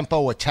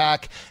up-tempo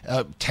attack,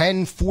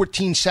 10,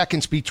 14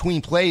 seconds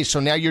between plays. plays. So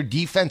now your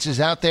defense is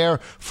out there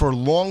for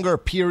longer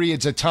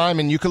periods of time.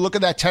 And you can look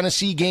at that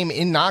Tennessee game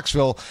in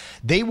Knoxville.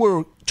 They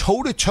were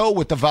toe-to-toe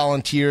with the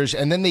Volunteers,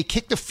 and then they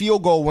kicked a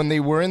field goal when they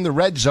were in the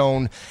red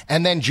zone,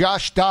 and then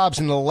Josh Dobbs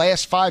in the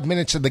last 5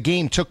 minutes of the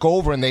game took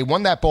over, and they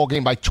won that ball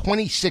game by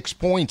 26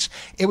 points.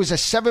 It was a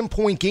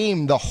 7-point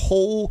game the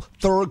whole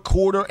third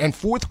quarter and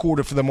fourth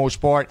quarter for the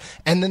most part,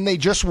 and then they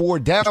just wore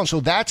down.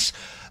 So that's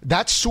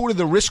sort of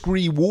the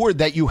risk-reward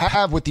that you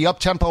have with the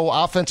up-tempo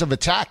offensive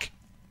attack.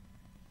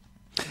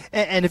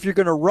 And if you're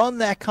going to run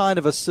that kind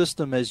of a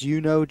system, as you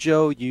know,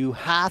 Joe, you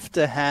have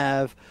to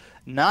have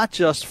not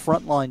just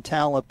frontline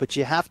talent, but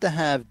you have to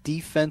have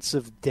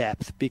defensive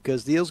depth,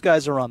 because those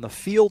guys are on the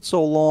field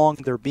so long,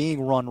 they're being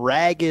run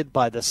ragged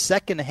by the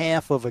second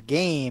half of a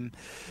game.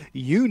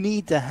 You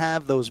need to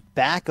have those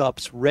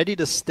backups ready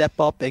to step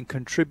up and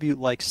contribute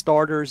like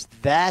starters.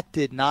 That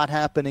did not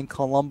happen in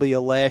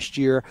Columbia last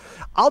year.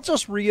 I'll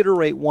just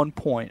reiterate one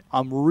point.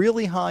 I'm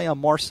really high on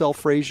Marcel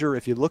Frazier.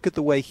 If you look at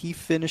the way he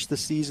finished the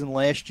season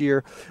last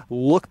year,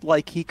 looked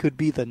like he could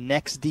be the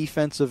next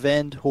defensive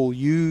end who'll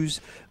use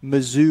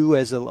Mizzou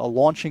as a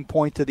launching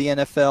point to the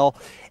NFL.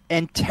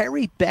 And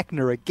Terry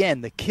Beckner,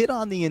 again, the kid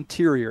on the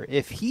interior,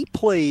 if he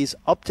plays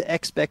up to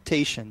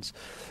expectations,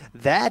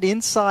 that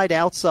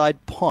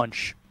inside-outside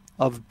punch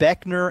of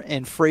Beckner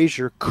and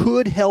Frazier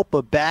could help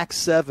a back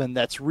seven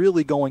that's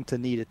really going to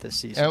need it this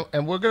season.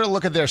 And we're going to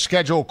look at their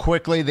schedule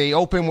quickly. They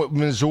open with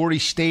Missouri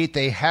State.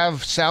 They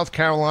have South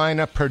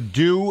Carolina,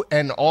 Purdue,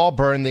 and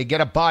Auburn. They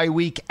get a bye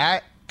week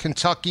at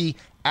Kentucky,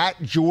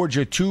 at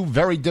Georgia, 2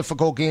 very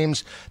difficult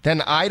games.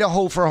 Then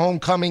Idaho for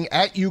homecoming,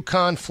 at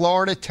UConn,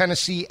 Florida,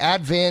 Tennessee,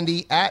 at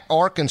Vandy, at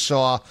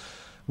Arkansas.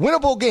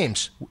 Winnable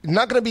games.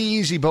 Not going to be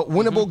easy, but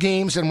winnable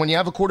games. And when you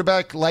have a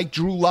quarterback like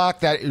Drew Lock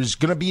that is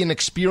going to be an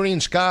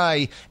experienced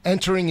guy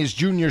entering his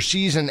junior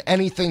season,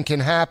 anything can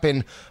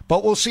happen.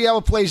 But we'll see how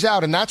it plays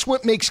out. And that's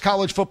what makes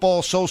college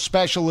football so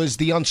special, is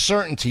the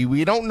uncertainty.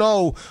 We don't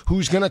know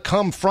who's going to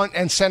come front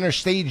and center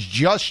stage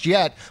just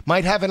yet.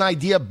 Might have an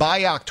idea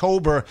by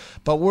October,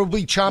 but we'll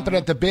be chomping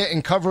at the bit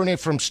and covering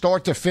it from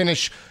start to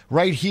finish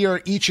right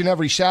here each and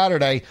every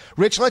Saturday.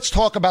 Rich, let's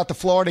talk about the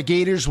Florida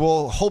Gators.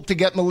 We'll hope to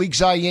get Malik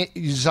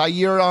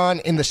Zaire on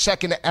in the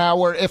second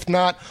hour. If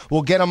not,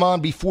 we'll get him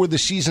on before the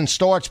season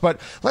starts. But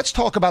let's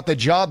talk about the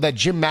job that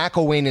Jim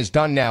McElwain has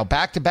done now.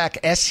 Back-to-back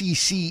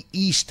SEC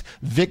East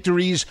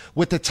victories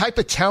with the type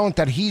of talent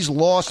that he's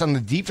lost on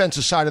the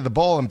defensive side of the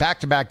ball in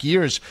back-to-back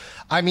years.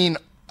 I mean,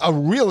 a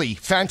really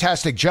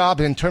fantastic job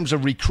in terms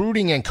of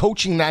recruiting and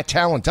coaching that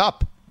talent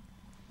up.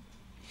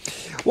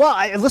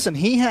 Well, listen,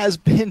 he has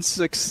been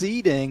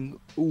succeeding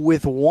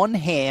with one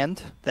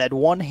hand. That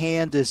one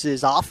hand is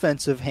his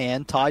offensive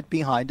hand tied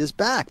behind his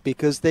back,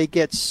 because they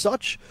get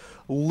such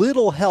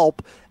little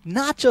help,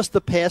 not just the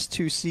past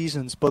 2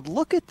 seasons, but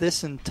look at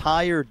this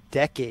entire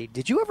decade.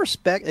 Did you ever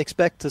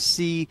expect to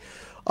see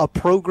a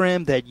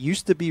program that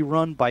used to be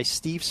run by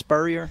Steve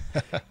Spurrier,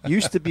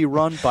 used to be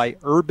run by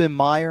Urban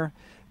Meyer,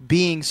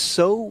 being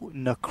so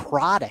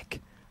necrotic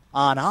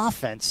on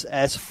offense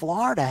as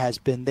Florida has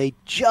been? They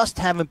just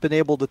haven't been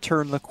able to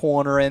turn the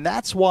corner, and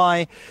that's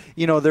why,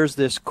 there's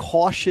this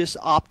cautious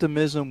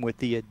optimism with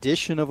the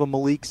addition of a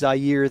Malik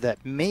Zaire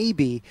that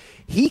maybe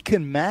he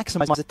can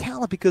maximize the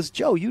talent, because,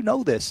 Joe, you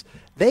know this.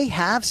 They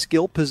have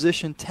skill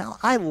position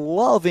talent. I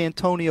love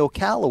Antonio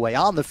Callaway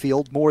on the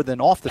field more than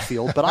off the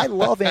field, but I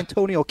love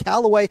Antonio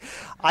Callaway.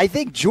 I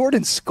think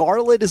Jordan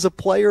Scarlett is a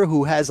player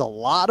who has a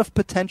lot of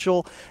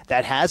potential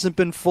that hasn't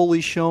been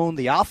fully shown.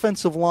 The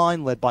offensive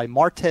line, led by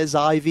Martez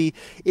Ivey,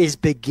 is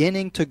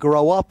beginning to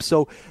grow up.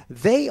 So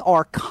they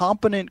are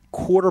competent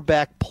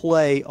quarterback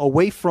play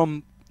away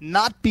from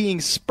not being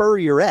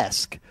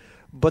Spurrier-esque,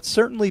 but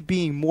certainly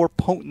being more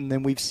potent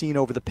than we've seen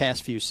over the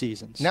past few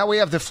seasons. Now we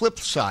have the flip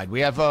side. We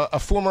have a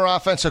former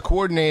offensive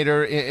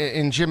coordinator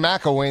in Jim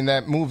McElwain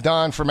that moved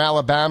on from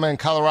Alabama and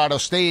Colorado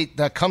State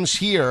that comes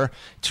here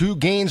to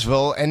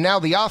Gainesville, and now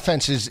the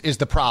offense is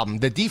the problem.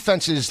 The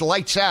defense is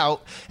lights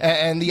out,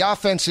 and the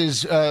offense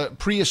is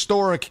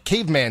prehistoric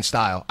caveman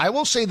style. I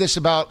will say this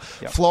about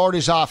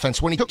Florida's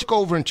offense. When he took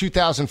over in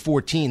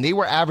 2014, they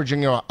were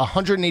averaging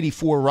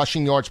 184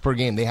 rushing yards per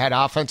game. They had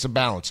offensive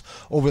balance.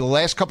 Over the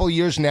last couple of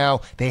years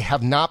now, they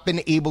have not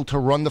been able to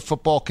run the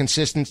football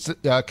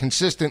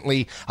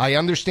consistently. I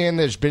understand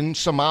there's been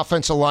some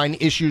offensive line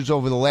issues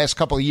over the last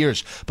couple of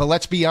years, but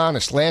let's be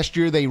honest. Last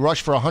year, they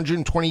rushed for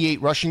 128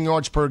 rushing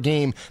yards per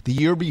game. The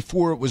year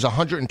before, it was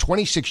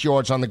 126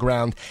 yards on the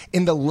ground.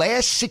 In the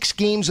last 6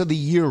 games of the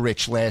year,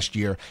 Rich, last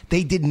year,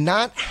 they did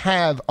not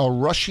have a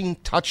rushing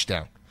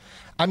touchdown.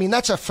 I mean,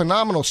 that's a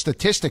phenomenal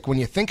statistic when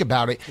you think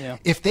about it. Yeah.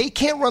 If they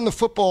can't run the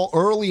football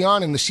early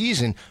on in the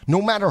season, no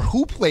matter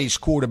who plays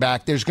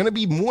quarterback, there's going to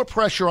be more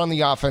pressure on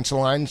the offensive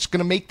line. It's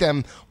going to make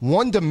them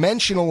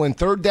one-dimensional in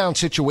third down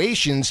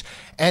situations,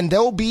 and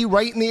they'll be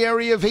right in the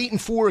area of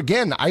 8-4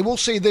 again. I will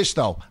say this,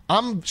 though.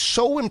 I'm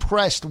so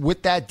impressed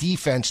with that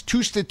defense.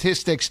 2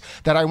 statistics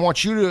that I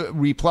want you to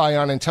reply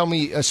on and tell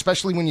me,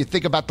 especially when you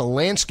think about the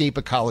landscape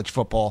of college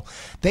football.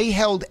 They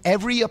held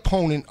every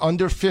opponent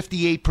under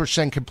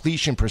 58%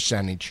 completion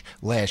percentage. percentage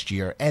last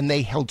year, and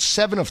they held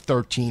 7 of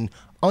 13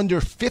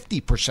 under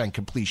 50%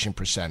 completion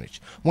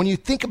percentage. When you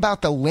think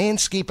about the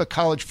landscape of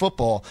college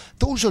football,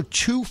 those are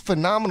two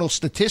phenomenal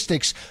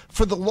statistics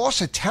for the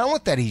loss of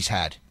talent that he's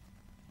had.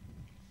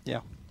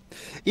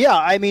 Yeah,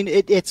 I mean,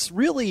 it's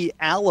really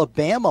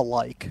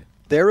Alabama-like,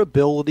 their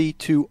ability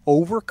to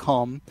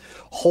overcome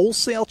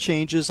wholesale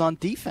changes on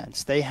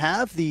defense. They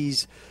have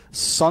these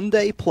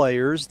Sunday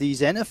players,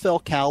 these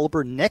NFL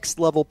caliber, next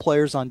level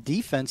players on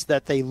defense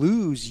that they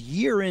lose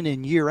year in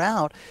and year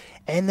out.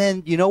 And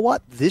then, you know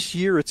what? This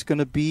year it's going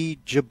to be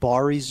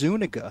Jabari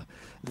Zuniga.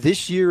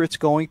 This year it's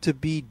going to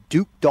be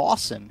Duke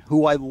Dawson,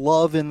 who I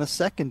love in the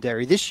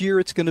secondary. This year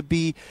it's going to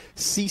be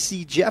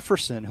CeCe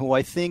Jefferson, who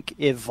I think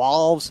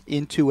evolves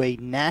into a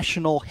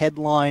national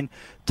headline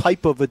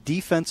type of a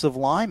defensive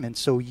lineman.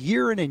 So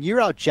year in and year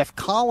out, Jeff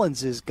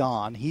Collins is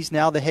gone. He's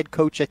now the head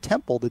coach at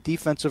Temple, the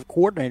defensive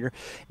coordinator.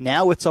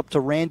 Now it's up to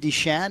Randy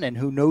Shannon,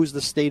 who knows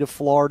the state of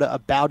Florida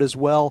about as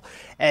well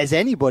as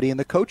anybody in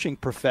the coaching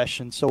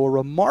profession. So a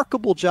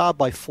remarkable job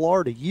by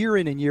Florida year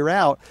in and year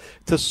out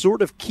to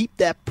sort of keep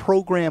that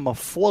program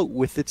afloat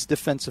with its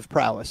defensive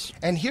prowess.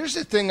 And here's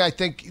the thing, I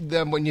think,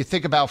 that when you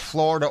think about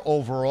Florida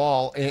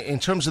overall, in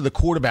terms of the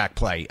quarterback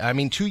play. I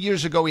mean, 2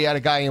 years ago he had a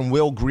guy in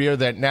Will Grier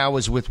that now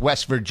is with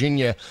West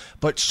Virginia,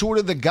 but sort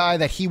of the guy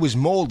that he was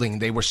molding.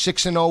 They were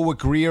 6-0 with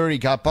Grier. He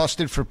got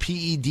busted for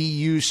PED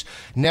use,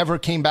 never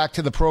came back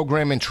to the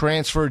program and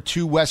transferred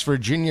to West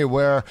Virginia,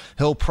 where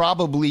he'll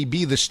probably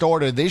be the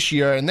starter this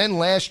year. And then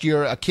last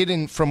year, a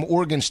kid from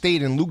Oregon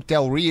State and Luke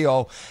Del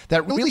Rio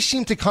that really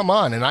seemed to come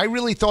on. And I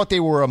really thought they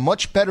were a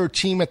much better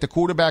team at the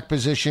quarterback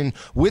position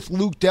with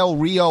Luke Del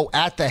Rio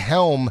at the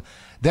helm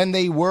than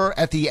they were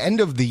at the end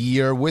of the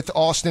year with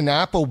Austin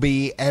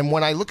Appleby. And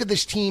when I look at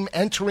this team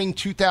entering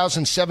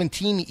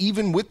 2017,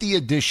 even with the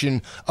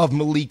addition of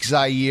Malik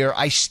Zaire,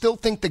 I still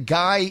think the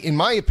guy, in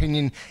my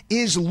opinion,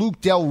 is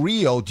Luke Del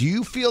Rio. Do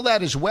you feel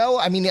that as well?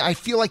 I mean, I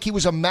feel like he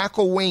was a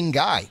McElwain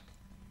guy.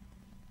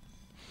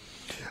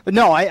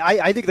 No,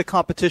 I think the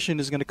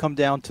competition is going to come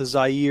down to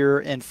Zaire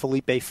and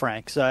Felipe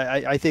Franks.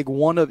 I think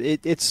one of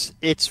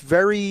it's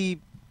very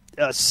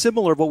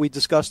similar to what we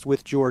discussed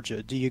with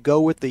Georgia. Do you go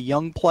with the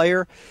young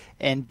player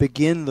and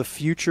begin the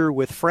future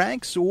with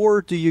Franks,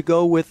 or do you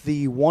go with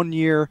the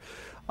one-year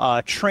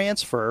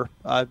transfer?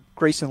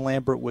 Grayson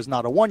Lambert was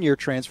not a one-year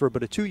transfer,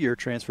 but a two-year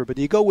transfer. But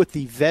do you go with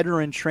the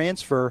veteran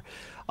transfer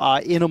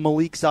in a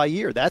Malik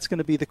Zaire? That's going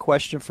to be the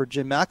question for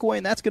Jim McElwain,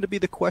 and that's going to be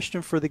the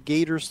question for the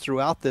Gators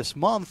throughout this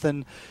month.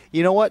 And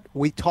you know what?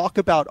 We talk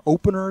about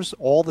openers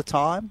all the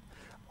time.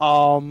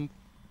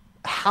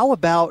 How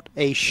about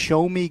a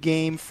show-me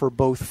game for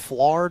both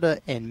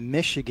Florida and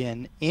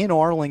Michigan in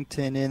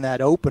Arlington in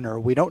that opener?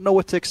 We don't know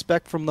what to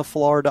expect from the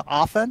Florida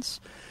offense.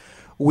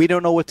 We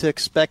don't know what to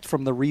expect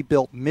from the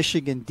rebuilt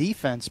Michigan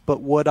defense.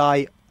 But what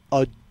I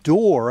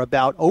adore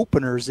about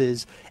openers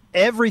is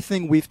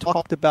everything we've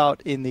talked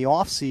about in the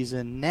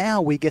offseason.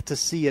 Now we get to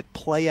see it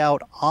play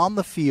out on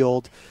the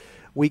field.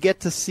 We get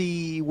to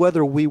see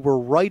whether we were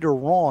right or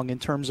wrong in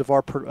terms of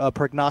our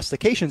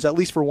prognostications, at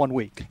least for 1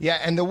 week.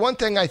 Yeah, and the one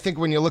thing I think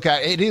when you look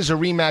at it is a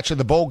rematch of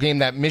the bowl game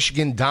that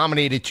Michigan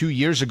dominated 2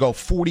 years ago,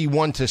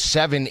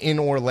 41-7 in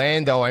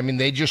Orlando. I mean,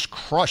 they just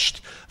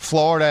crushed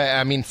Florida.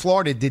 I mean,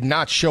 Florida did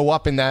not show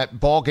up in that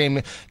ball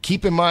game.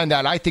 Keep in mind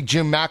that I think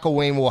Jim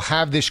McElwain will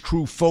have this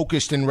crew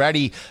focused and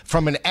ready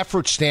from an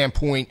effort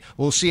standpoint.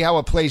 We'll see how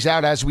it plays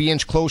out as we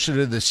inch closer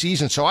to the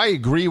season. So I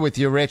agree with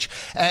you, Rich.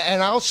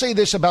 And I'll say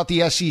this about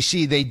the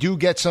SEC. They do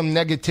get some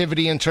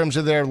negativity in terms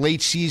of their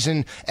late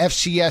season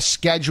FCS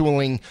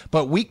scheduling,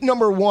 but week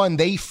number 1,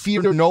 they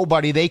fear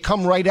nobody. They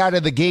come right out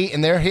of the gate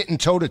and they're hitting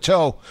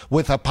toe-to-toe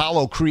with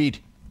Apollo Creed.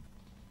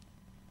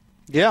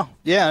 Yeah,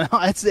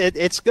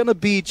 it's going to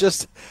be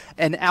just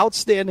an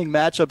outstanding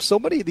matchup. So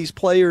many of these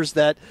players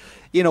that,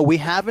 you know, we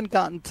haven't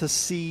gotten to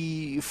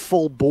see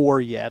full bore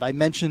yet. I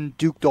mentioned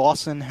Duke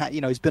Dawson. You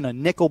know, he's been a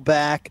nickel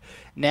back.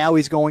 Now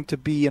he's going to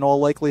be, in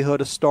all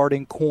likelihood, a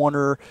starting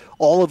corner.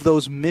 All of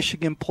those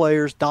Michigan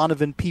players,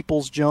 Donovan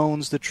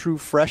Peoples-Jones, the true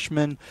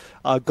freshman,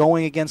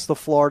 going against the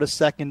Florida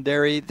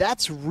secondary.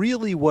 That's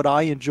really what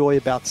I enjoy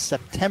about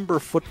September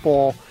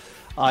football.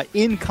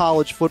 In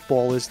college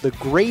football is the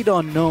great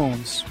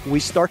unknowns. We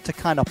start to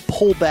kind of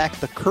pull back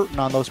the curtain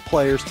on those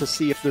players to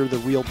see if they're the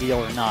real deal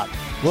or not.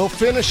 We'll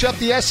finish up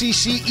the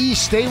SEC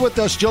East. Stay with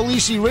us. Joe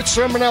Lisi, Rich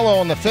Sermonello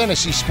on the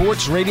Fantasy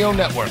Sports Radio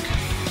Network.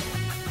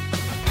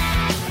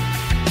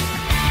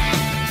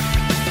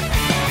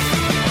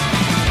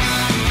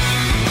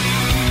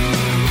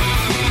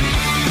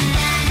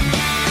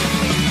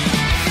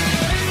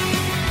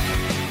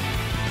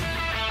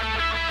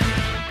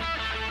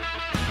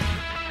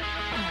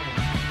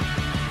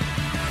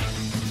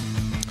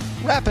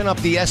 Wrapping up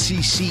the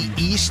SEC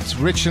East,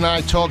 Rich and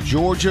I talk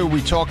Georgia, we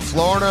talk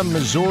Florida,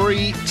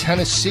 Missouri,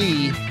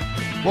 Tennessee.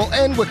 We'll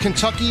end with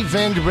Kentucky,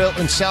 Vanderbilt,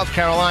 and South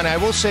Carolina. I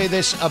will say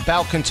this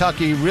about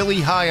Kentucky,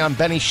 really high on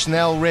Benny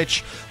Snell,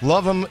 Rich.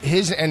 Love him,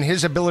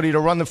 his ability to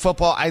run the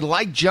football. I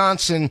like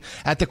Johnson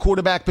at the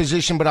quarterback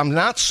position, but I'm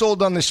not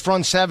sold on this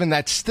front seven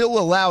that's still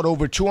allowed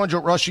over 200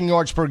 rushing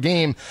yards per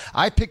game.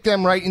 I picked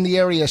them right in the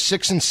area,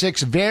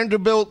 6-6.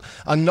 Vanderbilt,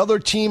 another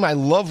team. I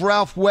love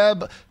Ralph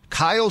Webb.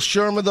 Kyle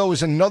Shermer, though,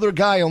 is another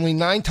guy, only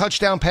 9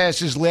 touchdown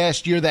passes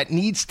last year, that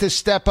needs to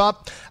step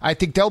up. I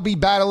think they'll be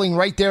battling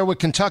right there with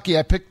Kentucky.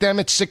 I picked them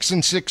at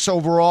 6-6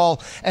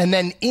 overall. And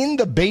then in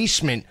the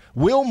basement,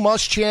 Will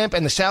Muschamp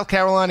and the South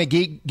Carolina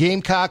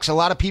Gamecocks, a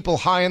lot of people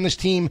high on this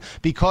team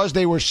because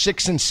they were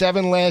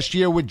 6-7 last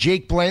year with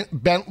Jake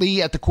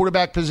Bentley at the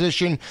quarterback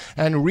position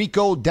and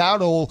Rico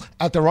Dowdle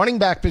at the running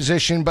back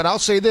position. But I'll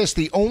say this,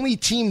 the only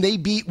team they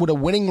beat with a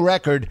winning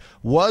record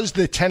was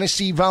the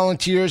Tennessee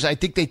Volunteers. I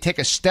think they take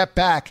a step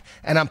back,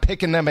 and I'm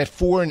picking them at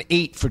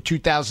 4-8 for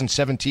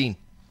 2017.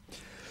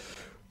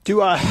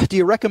 Do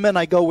you recommend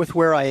I go with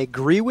where I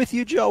agree with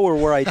you, Joe, or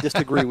where I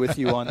disagree with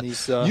you on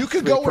these? You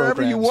can go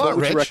wherever you want, What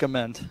would Rich. You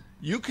recommend?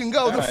 You can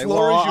go. The right,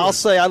 floor is yours. I'll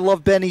say I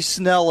love Benny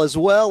Snell as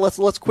well.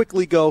 Let's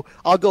quickly go.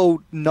 I'll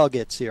go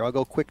Nuggets here. I'll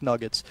go quick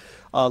Nuggets.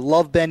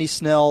 Love Benny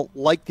Snell.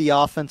 Like the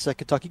offense at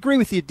Kentucky. Agree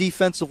with you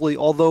defensively,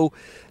 although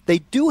they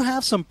do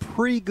have some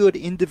pretty good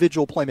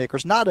individual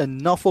playmakers. Not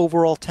enough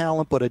overall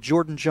talent, but a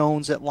Jordan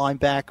Jones at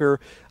linebacker,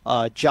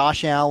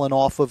 Josh Allen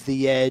off of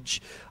the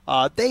edge.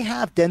 They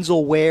have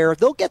Denzel Ware.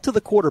 They'll get to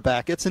the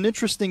quarterback. It's an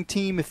interesting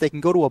team. If they can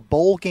go to a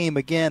bowl game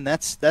again,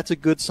 that's a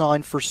good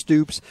sign for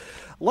Stoops.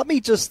 Let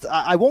me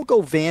I won't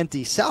go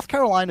Vandy. South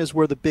Carolina is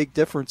where the big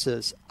difference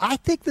is. I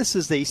think this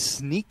is a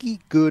sneaky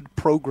good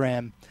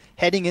program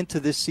heading into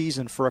this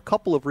season for a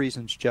couple of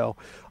reasons, Joe.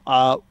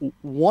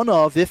 One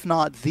of, if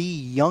not the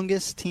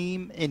youngest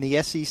team in the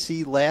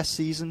SEC last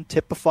season,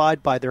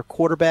 typified by their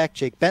quarterback,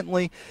 Jake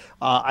Bentley.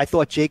 I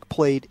thought Jake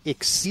played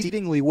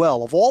exceedingly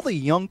well. Of all the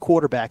young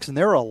quarterbacks, and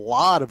there are a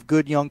lot of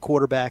good young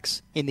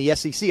quarterbacks in the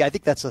SEC, I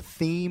think that's a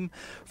theme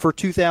for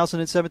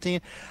 2017.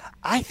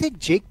 I think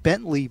Jake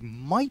Bentley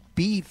might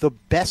be the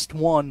best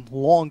one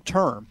long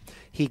term.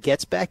 He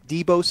gets back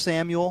Deebo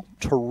Samuel,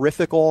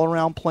 terrific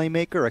all-around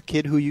playmaker, a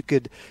kid who you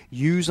could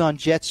use on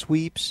jet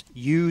sweeps,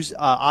 use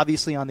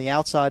obviously on the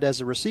outside as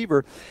a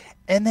receiver.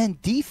 And then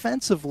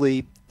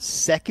defensively,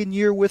 second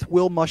year with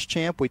Will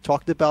Muschamp. We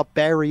talked about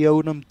Barry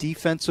Odom,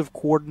 defensive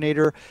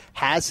coordinator,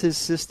 has his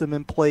system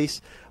in place.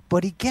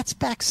 But he gets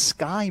back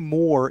Sky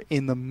Moore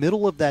in the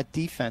middle of that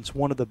defense,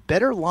 one of the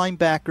better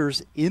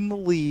linebackers in the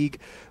league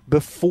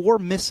before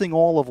missing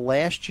all of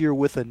last year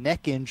with a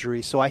neck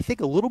injury. So I think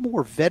a little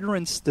more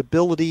veteran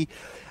stability,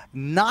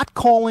 not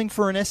calling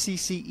for an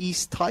SEC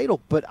East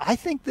title, but I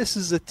think this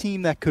is a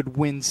team that could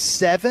win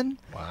 7.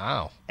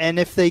 Wow. And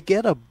if they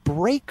get a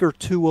break or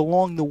two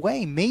along the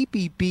way,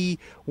 maybe be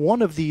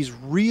one of these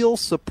real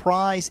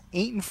surprise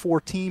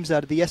 8-4 teams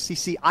out of the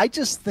SEC. I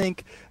just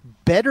think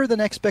better than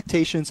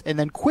expectations. And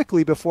then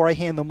quickly, before I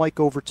hand the mic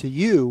over to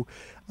you,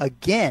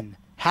 again,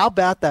 how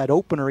about that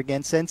opener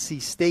against NC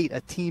State,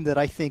 a team that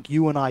I think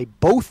you and I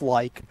both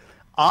like?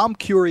 I'm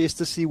curious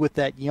to see what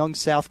that young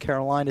South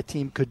Carolina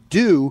team could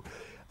do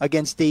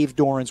against Dave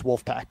Doran's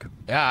Wolfpack.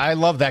 Yeah, I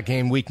love that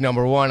game, week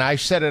number 1. I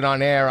said it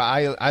on air.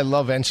 I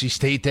love NC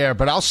State there.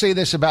 But I'll say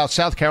this about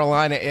South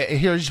Carolina.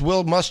 Here's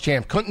Will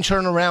Muschamp. Couldn't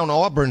turn around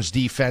Auburn's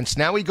defense.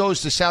 Now he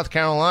goes to South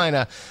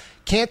Carolina.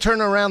 Can't turn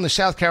around the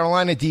South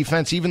Carolina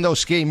defense, even though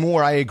Sky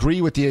Moore, I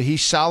agree with you,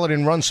 he's solid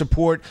in run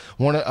support,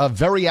 a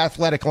very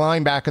athletic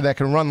linebacker that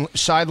can run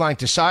sideline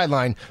to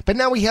sideline. But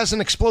now he has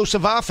an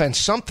explosive offense,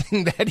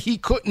 something that he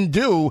couldn't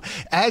do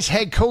as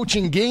head coach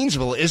in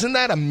Gainesville. Isn't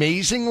that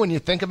amazing when you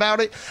think about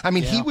it? I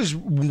mean, He was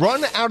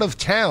run out of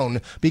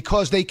town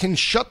because they can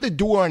shut the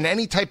door on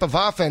any type of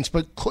offense,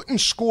 but couldn't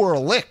score a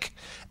lick.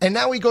 And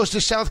now he goes to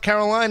South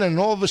Carolina, and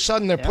all of a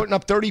sudden they're putting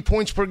up 30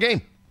 points per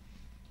game.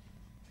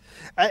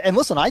 And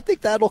listen, I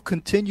think that'll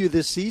continue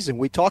this season.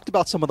 We talked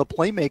about some of the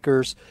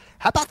playmakers.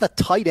 How about the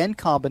tight end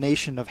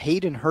combination of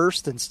Hayden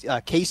Hurst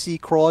and Casey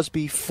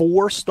Crosby,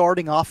 4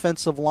 starting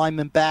offensive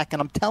linemen back?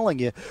 And I'm telling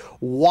you,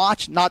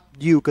 watch, not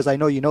you because I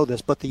know you know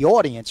this, but the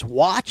audience,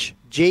 watch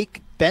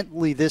Jake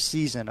Bentley this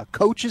season, a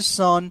coach's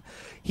son.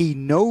 He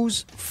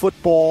knows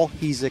football.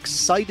 He's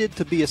excited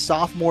to be a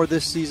sophomore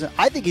this season.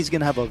 I think he's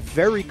going to have a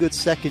very good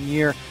second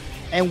year.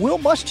 And Will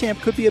Muschamp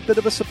could be a bit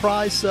of a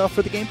surprise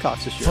for the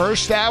Gamecocks this year.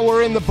 First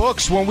hour in the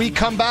books. When we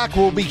come back,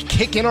 we'll be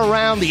kicking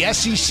around the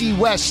SEC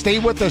West. Stay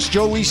with us.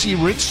 Joe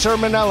Lisi, Rich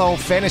Sermonello,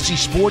 Fantasy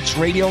Sports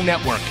Radio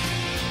Network.